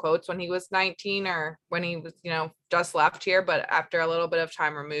those same quotes when he was 19 or when he was, just left here, but after a little bit of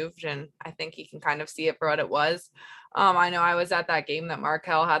time removed, and I think he can kind of see it for what it was. I know I was at that game that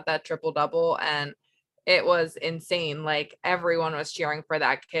Markelle had that triple double, and it was insane. Like, everyone was cheering for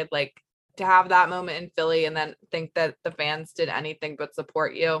that kid. Like, to have that moment in Philly and then think that the fans did anything but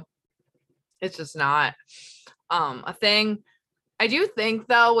support you, it's just not a thing. I do think,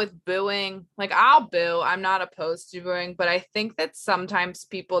 though, with booing, like, I'll boo. I'm not opposed to booing, but I think that sometimes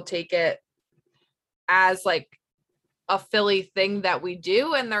people take it as like a Philly thing that we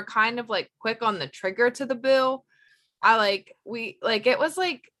do, and they're kind of like quick on the trigger to the boo. It was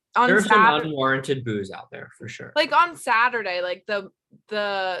like on There's some Saturday, unwarranted boos out there for sure. like on Saturday, like the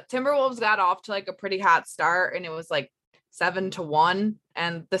Timberwolves got off to like a pretty hot start, and it was like 7-1,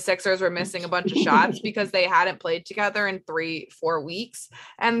 and the Sixers were missing a bunch of shots because they hadn't played together in 3-4 weeks,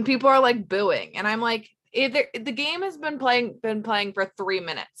 and people are like booing, and I'm like, the game has been playing for 3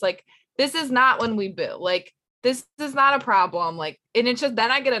 minutes. Like, this is not when we boo. Like, this is not a problem. Like, and it's just,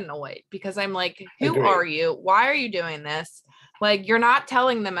 then I get annoyed because I'm like, who Agreed. are you? Why are you doing this? Like, you're not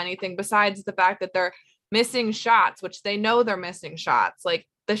telling them anything besides the fact that they're missing shots, which they know they're missing shots. Like,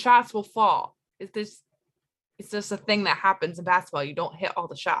 the shots will fall. It's just a thing that happens in basketball. You don't hit all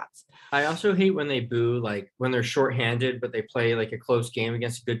the shots. I also hate when they boo, like when they're shorthanded, but they play like a close game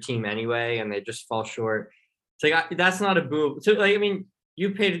against a good team anyway, and they just fall short. It's like, that's not a boo. So, like, I mean,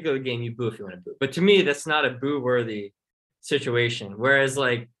 you pay to go to the game, you boo if you want to boo. But to me, that's not a boo-worthy situation. Whereas,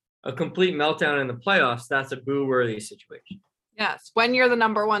 like, a complete meltdown in the playoffs, that's a boo-worthy situation. Yes. When you're the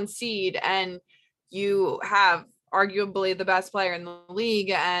number 1 seed and you have arguably the best player in the league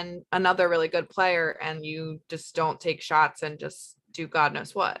and another really good player, and you just don't take shots and just do God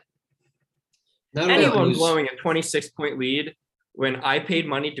knows what. Anyone blowing a 26-point lead when I paid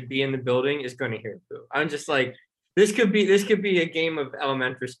money to be in the building is going to hear boo. I'm just like, this could be a game of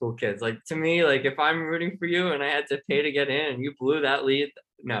elementary school kids. Like, to me, like, if I'm rooting for you and I had to pay to get in and you blew that lead,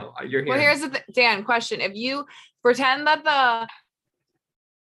 no, you're here. Well, here's the Dan question. If you pretend that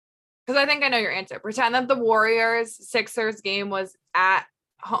because I think I know your answer. Pretend that the Warriors-Sixers game was at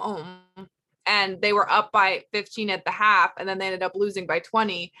home and they were up by 15 at the half, and then they ended up losing by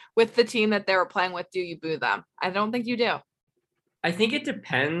 20 with the team that they were playing with. Do you boo them? I don't think you do. I think it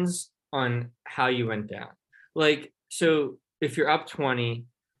depends on how you went down. Like, so if you're up 20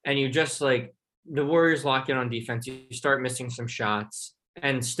 and you just, like, the Warriors lock in on defense, you start missing some shots,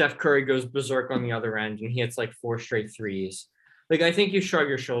 and Steph Curry goes berserk on the other end and he hits like 4 straight threes. Like, I think you shrug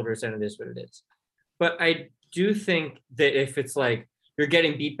your shoulders and it is what it is. But I do think that if it's like you're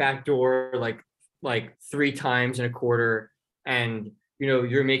getting beat back door like 3 times in a quarter, and, you know,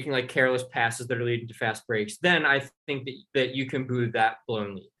 you're making like careless passes that are leading to fast breaks, then I think that you can boo that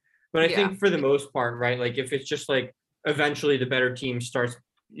blown lead. But I think for the most part, right, like if it's just like eventually the better team starts,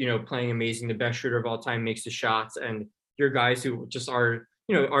 you know, playing amazing, the best shooter of all time makes the shots, and your guys who just are,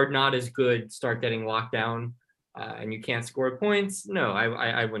 you know, are not as good start getting locked down, and you can't score points. No,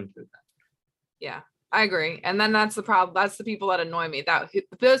 I wouldn't do that. Yeah, I agree. And then that's the problem. That's the people that annoy me. That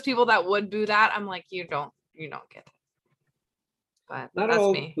those people that would boo that, I'm like, you don't get it. But not that's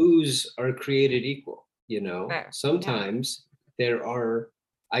all me. boos are created equal. You know, Fair. sometimes there are.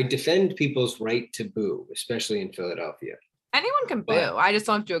 I defend people's right to boo, especially in Philadelphia. Anyone can boo. But I just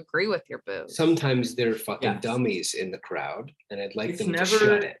don't have to agree with your boo. Sometimes they're fucking dummies in the crowd, and I'd like them to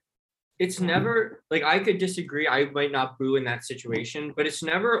shut it. It's never, like, I could disagree. I might not boo in that situation, but it's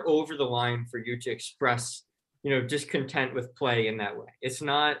never over the line for you to express, you know, discontent with play in that way. It's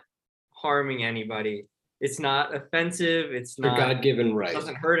not harming anybody. It's not offensive. It's not your God-given right. It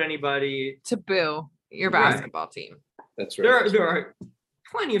doesn't hurt anybody. To boo your basketball team. That's right. There are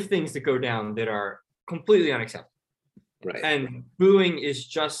plenty of things that go down that are completely unacceptable. Right. And booing is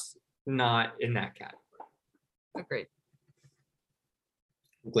just not in that category. Agreed.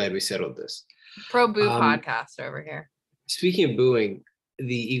 I'm glad we settled this. Pro boo podcast over here. Speaking of booing,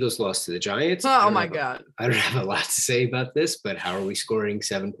 the Eagles lost to the Giants. Oh my God. I don't have a lot to say about this, but how are we scoring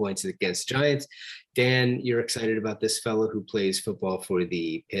 7 points against Giants? Dan, you're excited about this fellow who plays football for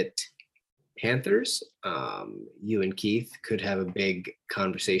the Pitt Panthers. You and Keith could have a big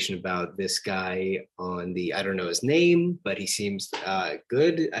conversation about this guy on the, I don't know his name, but he seems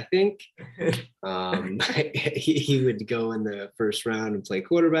good, I think. He would go in the first round and play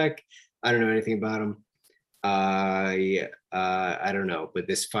quarterback. I don't know anything about him. I don't know, but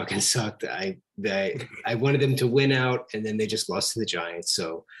this fucking sucked. I wanted them to win out, and then they just lost to the Giants.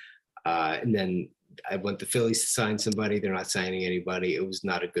 So, and then I want the Phillies to sign somebody. They're not signing anybody. It was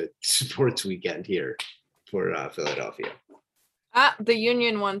not a good sports weekend here for Philadelphia. The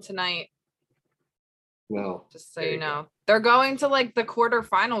Union won tonight. Well, just so you know, they're going to like the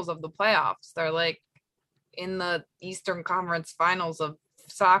quarterfinals of the playoffs. They're like in the Eastern Conference Finals of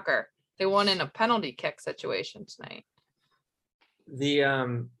soccer. They won in a penalty kick situation tonight.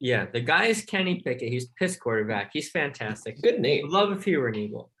 The guy is Kenny Pickett. He's Pitt's quarterback. He's fantastic. Good name. Would love if he were an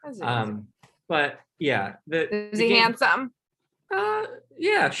Eagle. But yeah, is he handsome?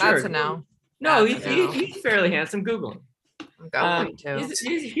 Yeah, sure. That's a no. No, he's fairly handsome. Google him. I'm going to.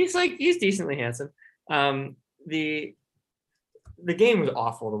 He's decently handsome. The game was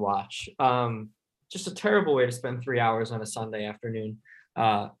awful to watch. just a terrible way to spend 3 hours on a Sunday afternoon.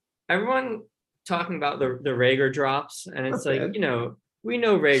 Everyone talking about the Rager drops, and it's Not like, bad. you know, we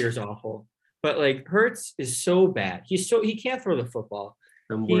know Rager's awful, but like Hurts is so bad. He can't throw the football.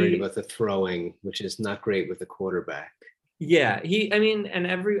 I'm worried He- about the throwing, which is not great with the quarterback. Yeah,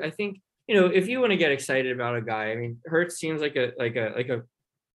 I think, you know, if you want to get excited about a guy, I mean, Hurts seems like a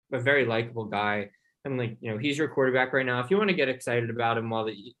very likable guy, and like, you know, he's your quarterback right now. If you want to get excited about him while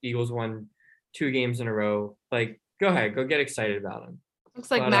the Eagles won 2 games in a row, like, go ahead, go get excited about him.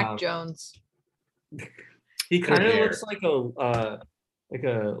 Looks like But, Mac Jones. He kind of hair. looks like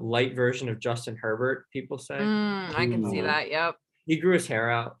a light version of Justin Herbert, people say. I can see Ooh. that. Yep. He grew his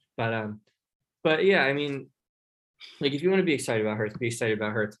hair out, but yeah, I mean, like, if you want to be excited about Hurts, be excited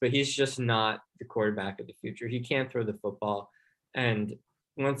about Hurts, but he's just not the quarterback of the future. He can't throw the football, and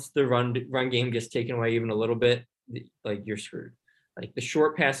once the run game gets taken away even a little bit, like, you're screwed. Like, the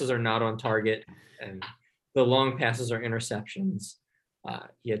short passes are not on target, and the long passes are interceptions.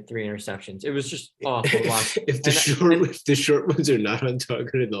 He had 3 interceptions. It was just awful. If the short ones are not on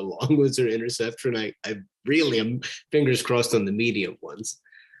target and the long ones are interception, I really am fingers crossed on the medium ones.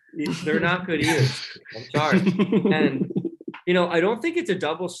 They're not good either. I'm sorry. And, you know, I don't think it's a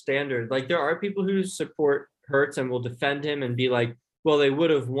double standard. Like, there are people who support Hurts and will defend him and be like, well, they would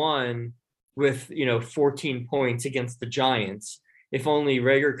have won with, you know, 14 points against the Giants if only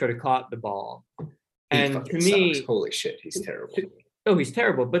Rager could have caught the ball. And to me, sucks. Holy shit, he's terrible. Oh, he's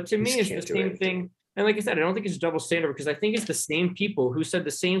terrible. But to me, Just it's the can't do same anything. thing. And like I said, I don't think it's a double standard, because I think it's the same people who said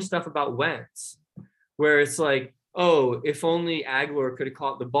the same stuff about Wentz, where it's like, oh, if only Aguilar could have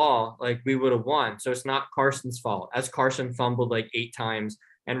caught the ball, like, we would have won. So it's not Carson's fault, as Carson fumbled like 8 times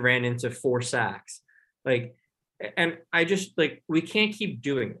and ran into 4 sacks. Like, and I just, like, we can't keep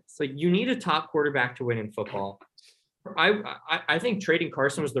doing this. Like, you need a top quarterback to win in football. I think trading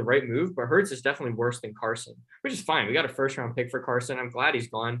Carson was the right move, but Hurts is definitely worse than Carson, which is fine. We got a 1st-round pick for Carson. I'm glad he's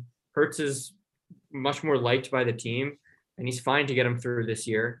gone. Hurts is much more liked by the team, and he's fine to get him through this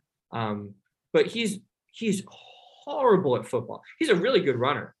year. But he's horrible at football. He's a really good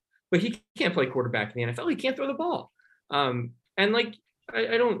runner, but he can't play quarterback in the NFL. He can't throw the ball. And like,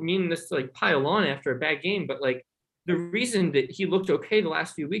 I don't mean this to like pile on after a bad game, but like, the reason that he looked okay the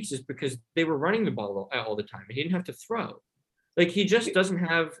last few weeks is because they were running the ball all the time. He didn't have to throw. Like, he just doesn't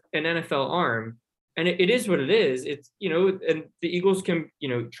have an NFL arm, and it is what it is. It's, you know, and the Eagles can, you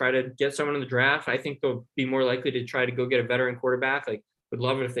know, try to get someone in the draft. I think they'll be more likely to try to go get a veteran quarterback. Like, would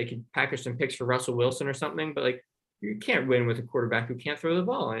love it if they could package some picks for Russell Wilson or something, but like, you can't win with a quarterback who can't throw the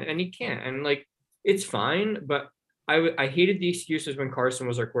ball, and he can't. And like, it's fine, but I hated the excuses when Carson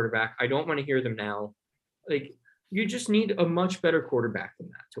was our quarterback. I don't want to hear them now. Like, you just need a much better quarterback than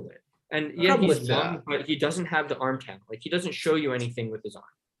that to win. And yeah, he's young, but he doesn't have the arm talent. Like, he doesn't show you anything with his arm.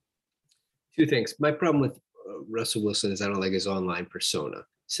 2 things. My problem with Russell Wilson is I don't like his online persona.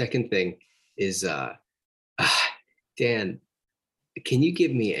 Second thing is, Dan, can you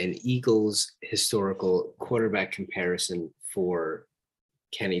give me an Eagles historical quarterback comparison for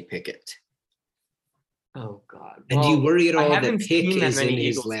Kenny Pickett? Oh God! And do you worry at all that haven't Pick seen that is in many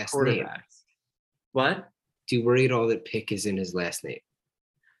his Eagles last name? What? Do you worry at all that Pick is in his last name?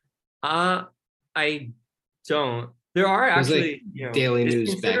 I don't. There are actually, you know, Daily it's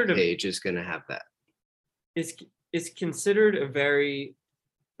News back considered page is going to have that. It's considered a very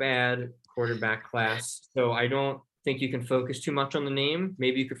bad quarterback class. So I don't think you can focus too much on the name.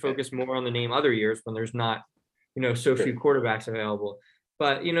 Maybe you could focus more on the name other years when there's not, you know, so few quarterbacks available.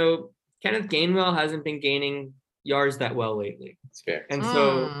 But, you know, Kenneth Gainwell hasn't been gaining yards that well lately. It's fair. And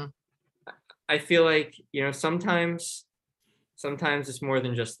so I feel like, you know, sometimes it's more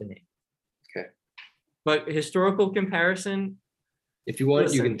than just the name. Okay. But historical comparison, If you want, you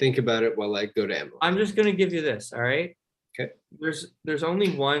Listen. can think about it while I go to Emily. I'm just going to give you this, all right? Okay. There's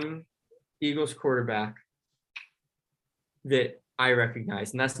only one Eagles quarterback that I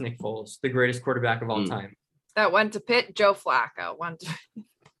recognize, and that's Nick Foles, the greatest quarterback of all time. That went to Pitt. Joe Flacco went to.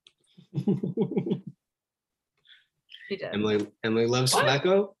 He did. Emily loves What?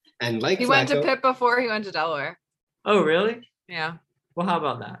 Flacco, and like He Flacco, went to Pitt before he went to Delaware. Oh, really? Yeah, Well, how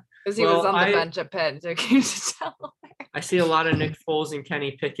about that? because he Well, was on the I- bench at Pitt, so he came to Delaware. I see a lot of Nick Foles and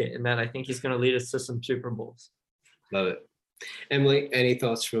Kenny Pickett, and that I think he's going to lead us to some Super Bowls. love it. Emily, any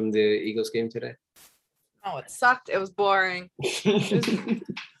thoughts from the Eagles game today? Oh, it sucked. It was boring. It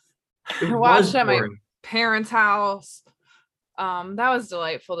I watched was at my boring. parents' house. That was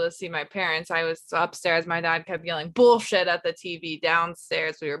delightful to see my parents. I was upstairs. My dad kept yelling bullshit at the TV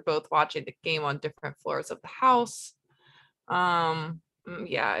downstairs. We were both watching the game on different floors of the house.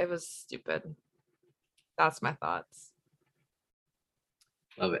 Yeah, it was stupid. That's my thoughts.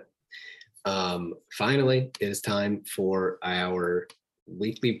 Love it. Finally, it is time for our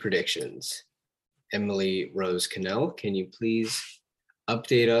weekly predictions. Emily Rose Cannell, can you please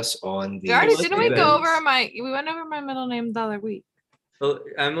update us on the? Didn't we go over we went over my middle name the other week. Well,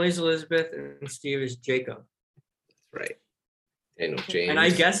 Emily's Elizabeth and Steve is Jacob. Right. Daniel James. And I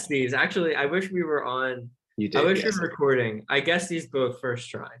guessed these. Actually, I wish we were on. You did. I wish we were recording. I guessed these both first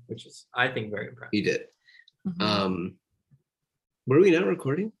try, which is, I think, very impressive. You did. Were we not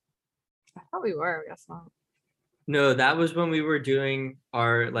recording? I thought we were. I guess not. No, that was when we were doing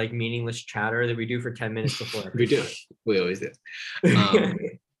our like meaningless chatter that we do for 10 minutes before. We do. We always do.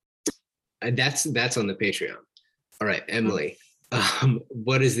 And that's on the Patreon. All right, Emily.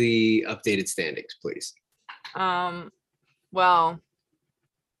 What is the updated standings, please? Well,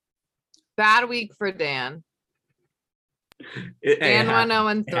 bad week for Dan. Dan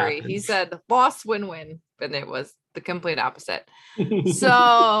went 0-3. He said loss win, and it was the complete opposite.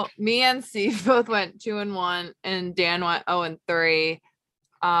 So me and Steve both went 2-1, and Dan went 0-3.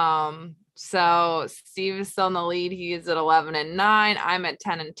 So Steve is still in the lead. He is at 11-9. I'm at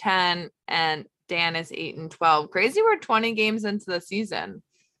 10-10, and Dan is 8-12. Crazy, we're 20 games into the season.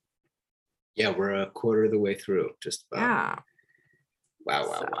 Yeah, we're a quarter of the way through. Just about. Yeah.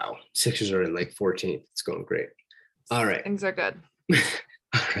 Wow. Sixers are in like 14th. It's going great. All right. Things are good.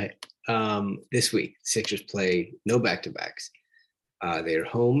 All right. This week, Sixers play no back-to-backs. They're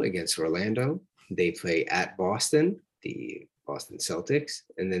home against Orlando. They play at Boston, the Boston Celtics,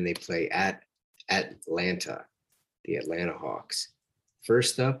 and then they play at Atlanta, the Atlanta Hawks.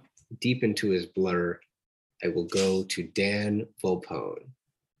 First up, deep into his blur, I will go to Dan Volpone.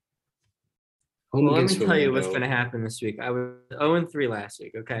 Well, let me tell you what's going to happen this week. I was 0-3 last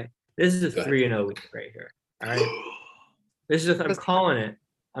week, okay? This is a 3-0 week right here, all right? I'm calling it.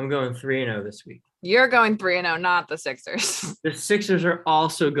 I'm going 3-0 this week. You're going 3-0, not the Sixers. The Sixers are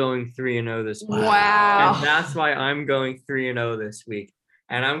also going 3-0 this week. Wow. And that's why I'm going 3-0 this week.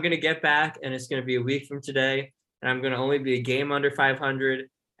 And I'm going to get back, and it's going to be a week from today, and I'm going to only be a game under 500,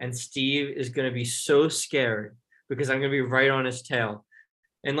 and Steve is going to be so scared because I'm going to be right on his tail.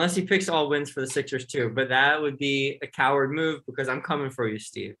 Unless he picks all wins for the Sixers too, but that would be a coward move because I'm coming for you,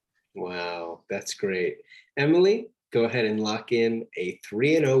 Steve. Wow, that's great. Emily, go ahead and lock in a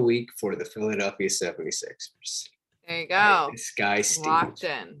 3-0 week for the Philadelphia 76ers. There you go. This guy, Steve. Locked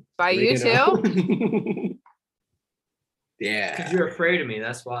in. By you too? Yeah. Because you're afraid of me,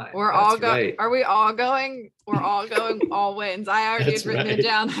 that's why. We're all going. Right. Are we all going? We're all going all wins. I already had written it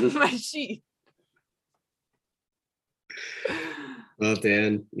down on my sheet. Well,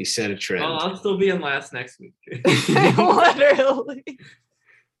 Dan, you set a trend. Oh, I'll still be in last next week. Literally.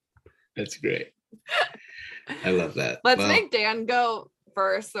 That's great. I love that. Let's make Dan go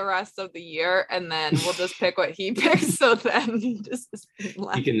first the rest of the year, and then we'll just pick what he picks. So then he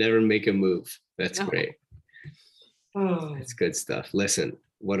can never make a move. That's great. Oh, that's good stuff. Listen,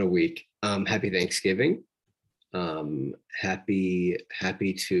 what a week. Happy Thanksgiving. Happy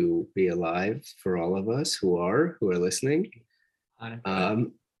to be alive for all of us who are listening.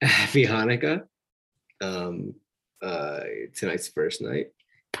 Happy Hanukkah. Tonight's first night.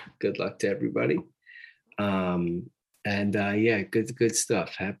 Good luck to everybody. Yeah, good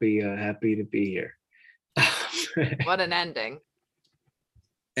stuff. Happy to be here. What an ending.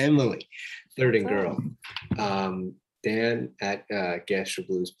 Emily, third and girl. Dan at Gastro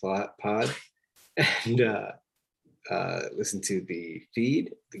Blues Pod, and listen to the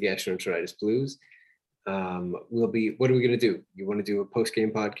feed, the Gastroenteritis Blues. What are we going to do? You want to do a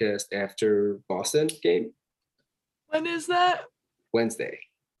post-game podcast after Boston game? When is that? Wednesday.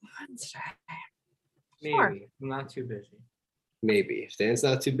 Maybe. Sure. I'm not too busy. Maybe. If Dan's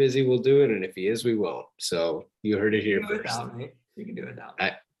not too busy, we'll do it. And if he is, we won't. So you heard it here first. You can do it without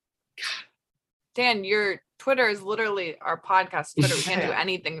me. Dan, your Twitter is literally our podcast Twitter. We can't do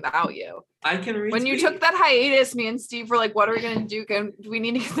anything without you. I can read. When you took that hiatus, me and Steve were like, what are we going to do? Do we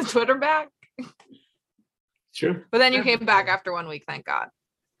need to get the Twitter back? Sure. But then you came back after 1 week, thank God.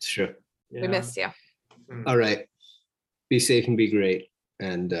 Sure. Yeah. We missed you. All right. Be safe and be great.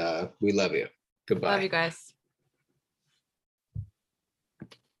 And we love you. Goodbye. Love you guys.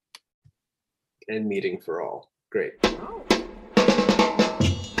 End meeting for all. Great. Oh.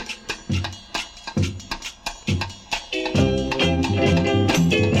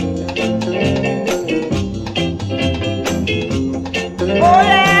 Oh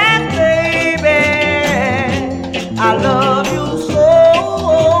yeah, baby, I love you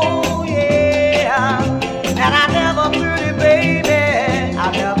so, yeah. And I never, pretty baby, I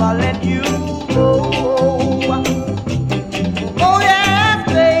never let you